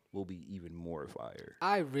tomorrow, will be even more fire.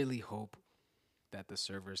 I really hope that the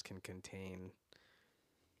servers can contain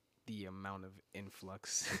the amount of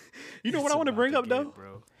influx. You know what it's I want to about bring up get, though?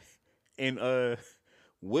 bro? And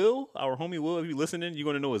Will, our homie Will, if you listening, you're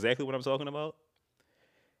gonna know exactly what I'm talking about.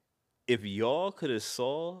 If y'all could have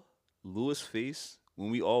saw Lewis' face when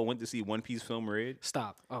we all went to see One Piece Film Red,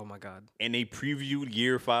 Stop. Oh my god. and they previewed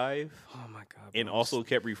Year 5, Oh my god. and bro. also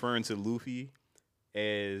kept referring to Luffy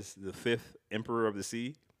as the 5th Emperor of the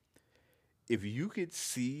Sea, if you could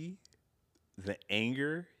see the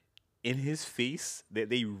anger in his face that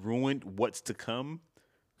they ruined what's to come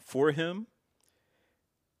for him,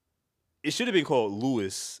 it should have been called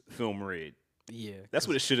Lewis Film Red. Yeah. That's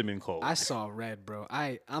what it should have been called. I saw Red, bro.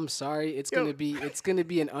 I'm sorry. It's Yo. gonna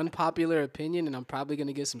be an unpopular opinion, and I'm probably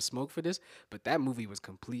gonna get some smoke for this. But that movie was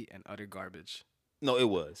complete and utter garbage. No, it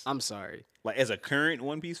was. I'm sorry. Like, as a current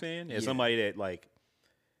One Piece fan, as Yeah. somebody that like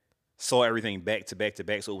saw everything back to back to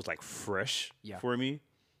back, so it was like fresh Yeah. for me.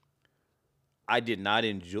 I did not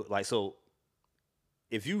enjoy, like, so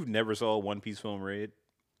if you never saw One Piece Film Red,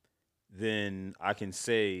 then I can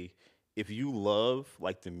say if you love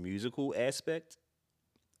like the musical aspect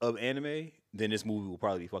of anime, then this movie will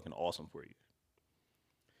probably be fucking awesome for you.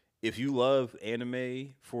 If you love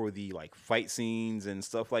anime for the like fight scenes and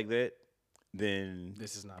stuff like that, then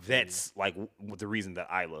This is not for that's like the reason that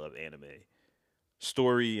I love anime.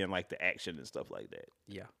 Story and like the action and stuff like that.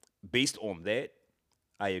 Yeah. Based on that,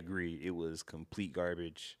 I agree. It was complete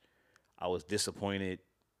garbage. I was disappointed.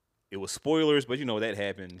 It was spoilers, but you know that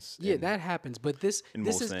happens. Yeah, in- that happens. But this in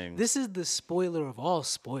this most is things. this is the spoiler of all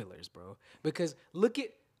spoilers, bro. Because look at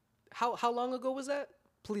how long ago was that?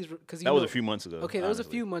 Please, because that was a few months ago. Okay, that was a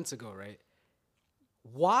honestly. few months ago, right?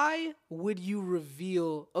 Why would you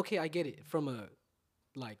reveal? Okay, I get it from a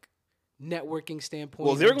like networking standpoint.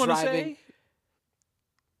 Well, they're like going to driving- say,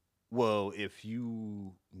 well, if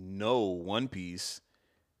you know One Piece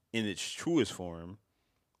in its truest form,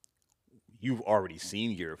 you've already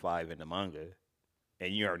seen Gear 5 in the manga,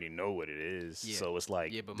 and you already know what it is. Yeah. So it's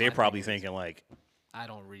like, Yeah, but they're my probably thing is- thinking like, I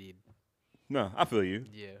don't read. no, I feel you.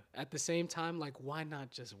 Yeah. At the same time, like, why not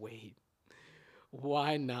just wait?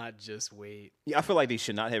 Why not just wait? Yeah, I feel like they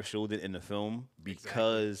should not have showed it in the film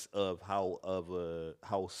because of how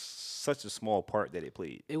such a small part that it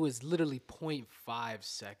played. It was literally 0.5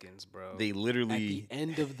 seconds, bro. They at literally the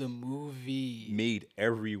end of the movie. made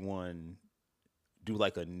everyone do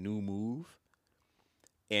like a new move,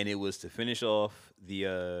 and it was to finish off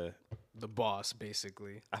the The boss,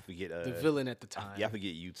 basically. I forget The villain at the I, time. yeah, I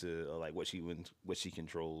forget you to like what she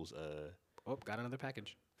controls. Oh, got another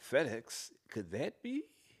package. FedEx, could that be?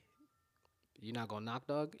 You not gonna knock,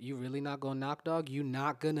 dog? You really not gonna knock, dog? You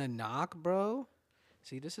not gonna knock, bro?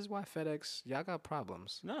 See, this is why FedEx, y'all got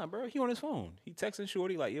problems. Nah, bro, he on his phone. He texting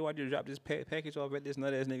Shorty like, yo, I just dropped this package off at this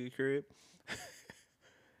nut ass nigga crib.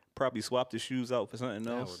 Probably swapped the shoes out for something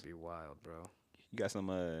That else. would be wild, bro. You got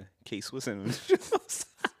some K-Swiss in them.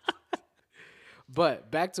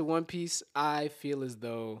 But back to One Piece, I feel as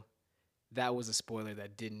though that was a spoiler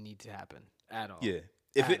that didn't need to happen at all. Yeah.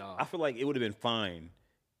 At all. I feel like it would have been fine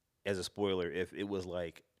as a spoiler if it was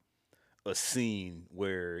like a scene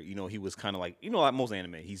where, you know, he was kind of like, you know, like most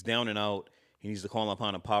anime, he's down and out. He needs to call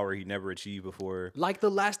upon a power he never achieved before. Like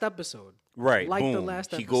the last episode. Right. Like the boom.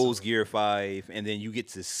 last He goes episode. Gear 5, and then you get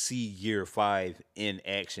to see Gear 5 in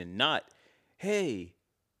action. Not, hey,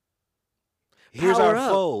 here's Power our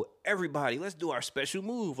up. foe. Everybody, let's do our special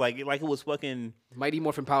move. Like it was fucking Mighty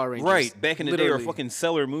Morphin Power Rangers. right back in the day, or Literally. fucking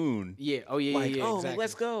Sailor Moon. Yeah. Oh yeah. Like, yeah. oh, Exactly.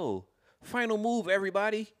 let's go. Final move,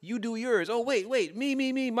 everybody. You do yours. Oh, wait.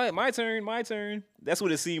 Me. My turn. That's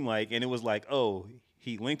what it seemed like. And it was like, oh,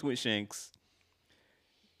 he linked with Shanks.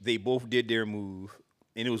 They both did their move.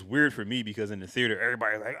 And it was weird for me because in the theater,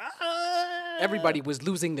 everybody was like, ah. Everybody was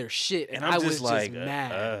losing their shit, and I I'm was just like, just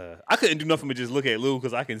mad. I couldn't do nothing but just look at Lou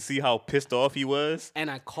because I can see how pissed off he was.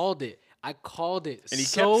 And I called it. And he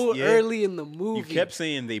so kept- yeah. early in the You movie. kept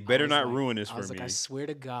saying they better I was not like- ruin this I for was me. like, I swear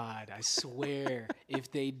to God, I swear,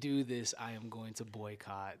 if they do this, I am going to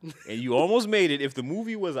boycott. And you almost made it. If the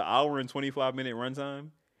movie was an hour and 25-minute runtime,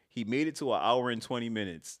 he made it to an hour and 20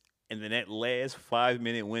 minutes. And then that last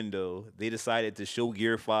 5-minute window, they decided to show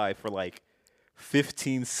Gear 5 for like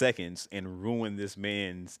 15 seconds and ruin this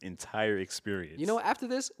man's entire experience. You know, after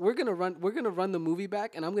this, we're gonna run the movie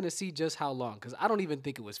back, and I'm gonna see just how long, because I don't even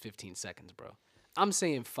think it was 15 seconds, bro. I'm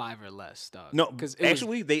saying 5 or less, dog. No, because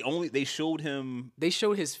actually, they showed him. they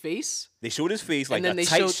showed his face, They showed his face like and then a they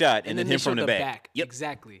tight showed shot, and then they him from showed the back. Yep,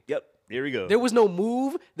 Exactly. yep. There we go. There was no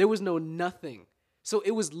move. There was no nothing. So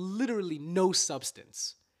it was literally no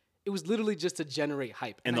substance. It was literally just to generate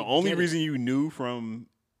hype. and the I only get it. reason you knew from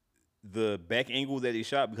the back angle that they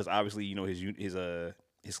shot, because obviously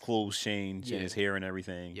his clothes changed and his hair and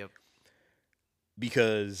everything. Yep.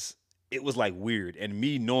 Because it was like weird, and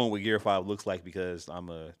me knowing what Gear 5 looks like, because I'm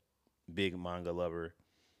a big manga lover,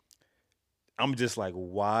 I'm just like,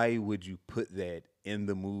 why would you put that in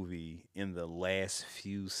the movie in the last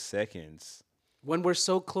few seconds? When we're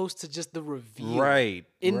so close to just the reveal Right.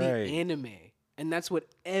 in the anime. And that's what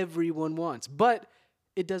everyone wants. But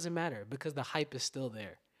it doesn't matter because the hype is still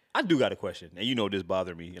there. I do got a question, and you know this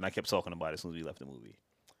bothered me, and I kept talking about it as soon as we left the movie.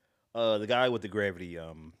 The guy with the gravity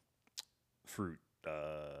fruit,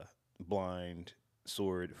 blind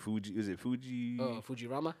sword, Fuji, is it Fuji? Oh,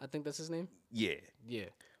 Fujirama, I think that's his name. Yeah. Yeah.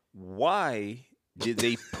 Why did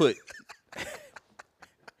they put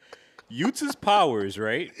Yuta's powers,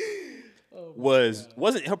 right?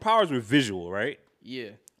 Wasn't her powers were visual, right? Yeah.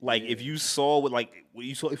 Like if you saw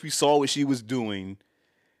if you saw what she was doing,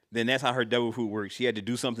 then that's how her devil fruit works. She had to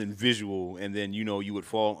do something visual, and then you would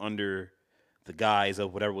fall under the guise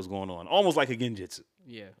of whatever was going on, almost like a genjutsu.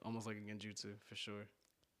 Yeah, almost like a genjutsu for sure.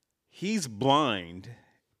 He's blind,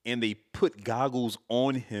 and they put goggles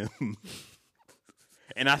on him.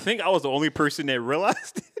 And I think I was the only person that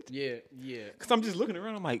realized it. Yeah, yeah. Because I'm just looking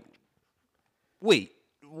around. I'm like, wait,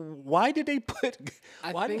 why did they put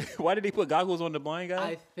why did they put goggles on the blind guy?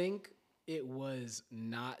 I think it was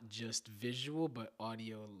not just visual, but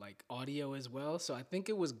audio as well. So I think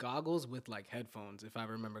it was goggles with like headphones, if I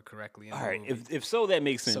remember correctly. All right, if so, that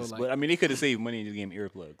makes sense. So, but I mean, they could have saved money and just gave him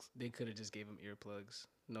earplugs. They could have just gave him earplugs.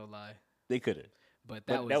 No lie. They could have. But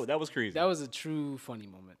that was crazy. That was a true funny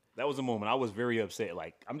moment. That was a moment. I was very upset.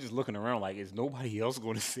 Like, I'm just looking around like, is nobody else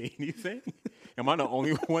going to say anything? Am I the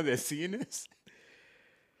only one that's seeing this?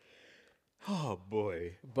 Oh,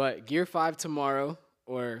 boy. But Gear 5 tomorrow,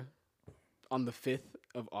 or on the 5th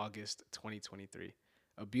of August, 2023.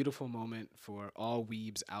 A beautiful moment for all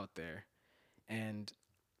weebs out there. And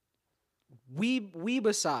weeb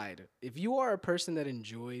aside, if you are a person that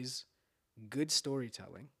enjoys good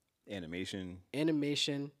storytelling, animation,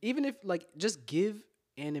 even if just give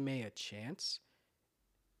anime a chance,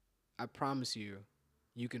 I promise you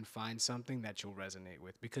can find something that you'll resonate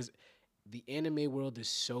with, because the anime world is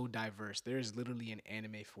so diverse. There is literally an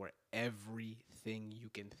anime for everything you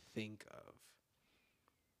can think of.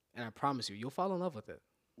 And I promise you, you'll fall in love with it.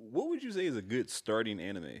 What would you say is a good starting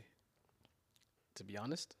anime? To be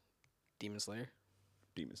honest, Demon Slayer.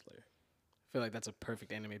 Demon Slayer. I feel like that's a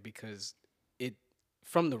perfect anime because it,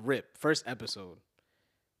 from the rip, first episode,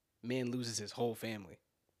 man loses his whole family.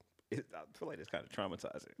 I feel like it's kind of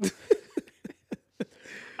traumatizing.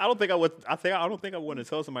 I don't think I would. I don't think I want to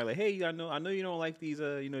tell somebody like, "Hey, I know you don't like these,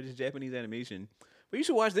 this Japanese animation, but you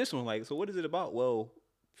should watch this one." Like, so what is it about? Well,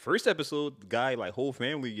 first episode, the guy whole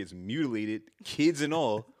family gets mutilated, kids and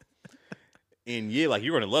all, and yeah,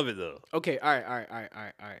 you're gonna love it though. Okay, all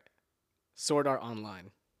right. Sword Art Online.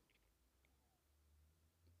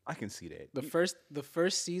 I can see that. The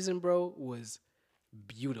first season, bro, was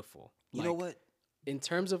beautiful. You know what? In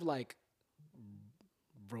terms of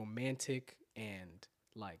romantic and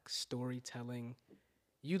storytelling,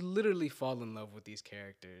 you literally fall in love with these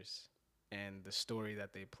characters and the story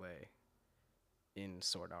that they play in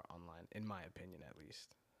Sword Art Online, in my opinion, at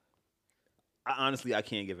least. I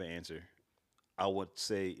can't give an answer. I would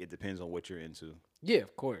say it depends on what you're into. Yeah,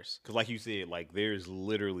 of course. Because like you said,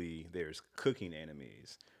 there's cooking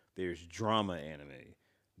animes, there's drama anime,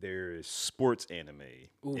 there's sports anime.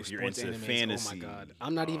 Ooh, if you're sports into animes, fantasy. oh my God.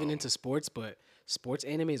 I'm not even into sports, but sports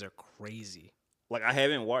animes are crazy. I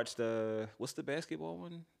haven't watched what's the basketball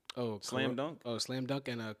one? Oh, Slam Dunk? Oh, Slam Dunk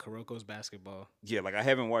and Kuroko's basketball. Yeah, I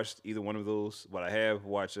haven't watched either one of those, but I have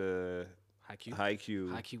watched Haikyuu.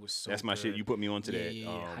 Haikyuu Was so That's my shit. You put me onto that.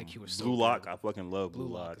 Yeah. Haikyuu was so Blue Lock, good. I fucking love Blue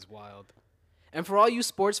Lock Lock. is wild. And for all you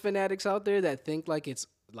sports fanatics out there that think it's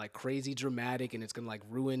crazy dramatic and it's gonna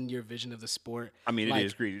ruin your vision of the sport. I mean, it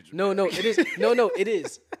is crazy. No, it is. No, it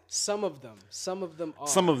is. Some of them are.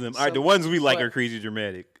 Some of them. All right, the ones we like are crazy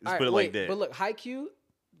dramatic. Let's put it like that. But look, Haikyuu,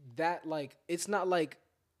 that it's not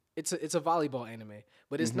it's a volleyball anime,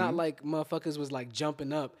 but it's not motherfuckers was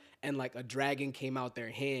jumping up and a dragon came out their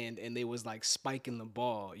hand and they was spiking the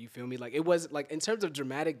ball. You feel me? It was in terms of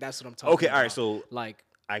dramatic, that's what I'm talking about. Okay, all right, so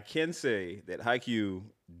I can say that Haikyuu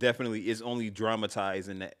definitely is only dramatized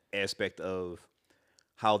in the aspect of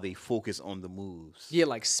how they focus on the moves. Yeah,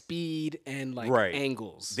 speed and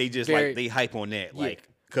angles. They just they hype on that.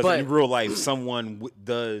 Because in real life, someone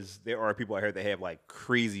there are people out here that have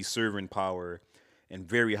crazy serving power and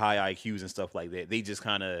very high IQs and stuff like that. They just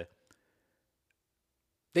kind of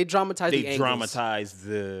they dramatize the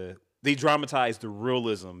angles. They dramatize the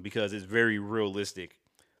realism because it's very realistic.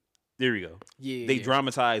 There we go. Yeah, They yeah.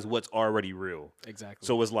 dramatize what's already real. Exactly.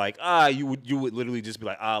 So it's like, you would literally just be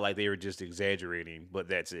like, like they were just exaggerating, but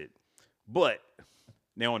that's it. But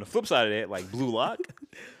now on the flip side of that, like Blue Lock,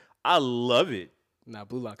 I love it. Nah,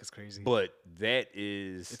 Blue Lock is crazy. But that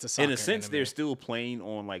is, It's a in a soccer sense, anime. they're still playing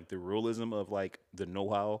on like the realism of like the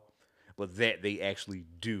know-how, but that they actually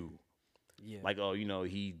do. Yeah. Like,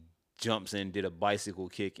 he jumps and did a bicycle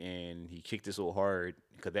kick and he kicked it so hard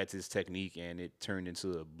because that's his technique and it turned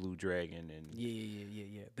into a blue dragon. And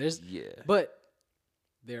Yeah. There's yeah. but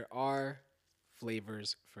there are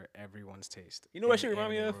flavors for everyone's taste. You know what in shit the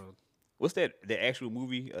remind me anime of? world. What's that? The actual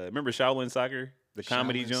movie? Remember Shaolin Soccer, the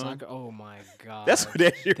comedy Shaolin John? Soccer? Oh my god. That's what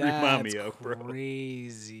that shit remind me That's of, bro.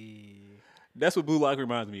 Crazy. That's what Blue Lock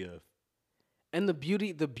reminds me of. And the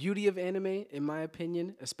beauty of anime, in my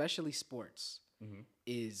opinion, especially sports,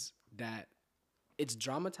 is that it's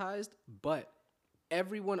dramatized, but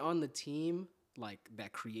everyone on the team, like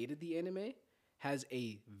that created the anime, has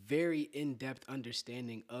a very in-depth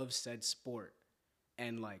understanding of said sport.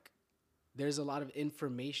 And like there's a lot of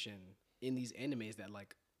information in these animes that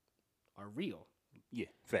like are real. Yeah,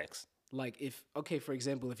 facts. Like for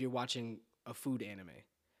example, if you're watching a food anime,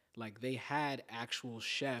 like they had actual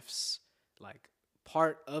chefs like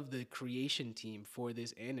part of the creation team for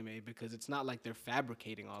this anime because it's not like they're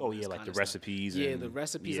fabricating all of this like kind the of stuff. recipes. Yeah, and, the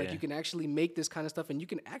recipes, like you can actually make this kind of stuff and you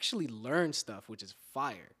can actually learn stuff, which is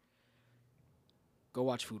fire. Go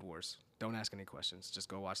watch Food Wars. Don't ask any questions. Just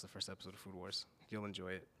go watch the first episode of Food Wars. You'll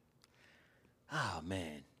enjoy it. Oh,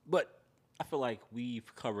 man. But I feel like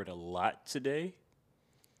we've covered a lot today,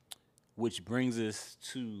 which brings us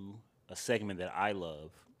to a segment that I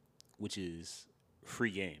love, which is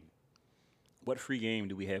free game. What free game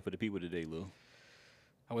do we have for the people today, Lou?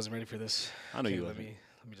 I wasn't ready for this. I know you Let wasn't.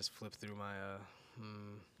 me just flip through my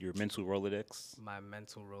Your mental Rolodex? my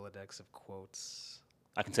mental Rolodex of quotes.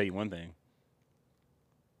 I can tell you one thing.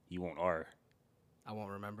 You won't R. I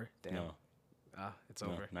won't remember. Damn. No. It's No,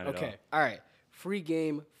 over. not at Okay. All right. Free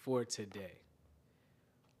game for today.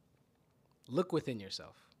 Look within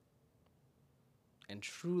yourself and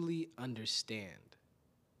truly understand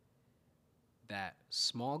that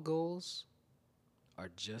small goals are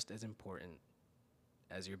just as important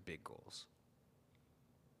as your big goals.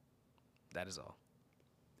 That is all.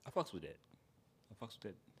 I fucks with that. I fucks with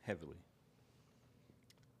that heavily.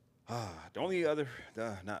 The only other,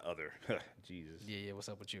 not other, Jesus. Yeah. What's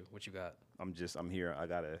up with you? What you got? I'm here. I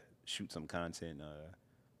gotta shoot some content.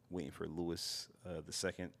 Waiting for Lewis the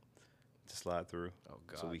second to slide through. Oh,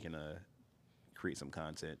 So God. we can create some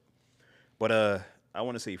content. But I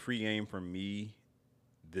want to say free game for me.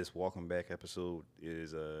 This welcome back episode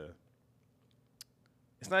is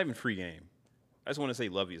it's not even free game. I just want to say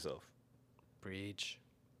love yourself. Preach.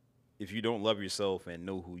 If you don't love yourself and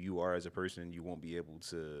know who you are as a person, you won't be able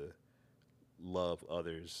to love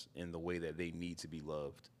others in the way that they need to be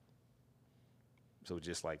loved. So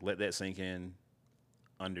just like let that sink in,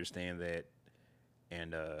 understand that,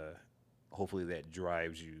 and hopefully that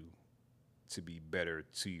drives you to be better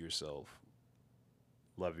to yourself.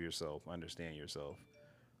 Love yourself, understand yourself,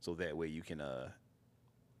 so that way you can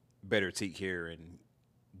better take care and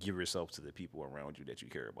give yourself to the people around you that you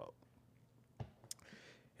care about.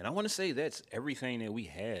 And I want to say that's everything that we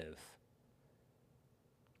have.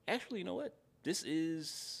 Actually, you know what? This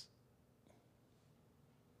is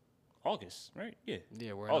August, right? Yeah.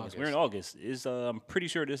 Yeah, we're in August. We're in August. I'm pretty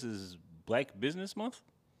sure this is Black Business Month.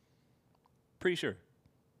 Pretty sure.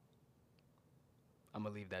 I'm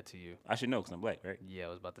gonna leave that to you. I should know because I'm black, right? Yeah, I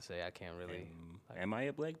was about to say I can't really. Am I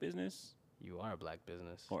a black business You are a black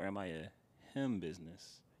business. or am I a him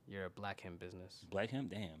business? You're a black him business. Black him?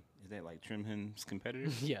 Damn. Is that like trim him's competitor?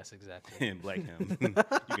 Yes, exactly. And black him.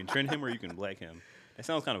 You can trim him or you can black him. That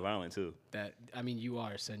sounds kind of violent too. That I mean, you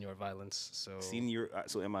are senior violence. So Senior.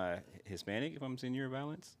 So am I Hispanic if I'm senior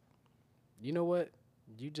violence? you know what?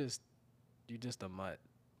 You just a mutt,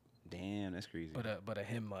 Damn, that's crazy. but a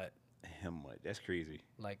him mutt, Him what? That's crazy.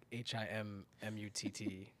 like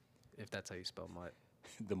HIMMUTT, if that's how you spell mutt.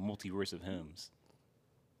 The multiverse of hymns.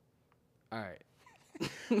 All right.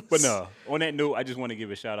 But no, on that note, I just want to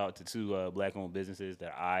give a shout out to two black-owned businesses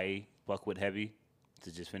that I fuck with heavy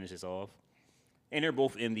to just finish this off. And they're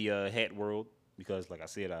both in the hat world because, like I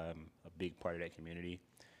said, I'm a big part of that community.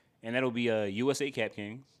 And that'll be USA Cap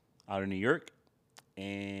Kings out of New York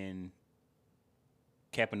and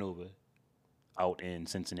Capanova out in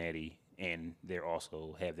Cincinnati. And they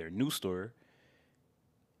also have their new store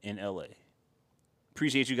in LA.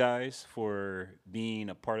 Appreciate you guys for being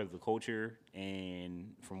a part of the culture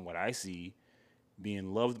and, from what I see,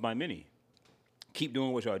 being loved by many. Keep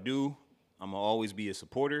doing what y'all do. I'm going to always be a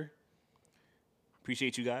supporter.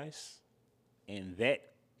 Appreciate you guys. And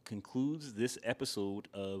that concludes this episode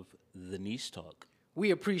of The Niche Talk.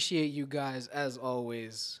 We appreciate you guys as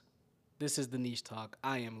always. This is The Niche Talk.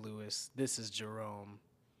 I am Lewis. This is Jerome.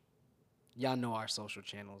 Y'all know our social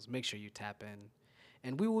channels. Make sure you tap in.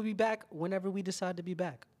 And we will be back whenever we decide to be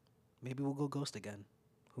back. Maybe we'll go ghost again.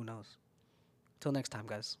 Who knows? Till next time,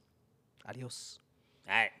 guys. Adios.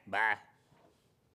 All right, bye.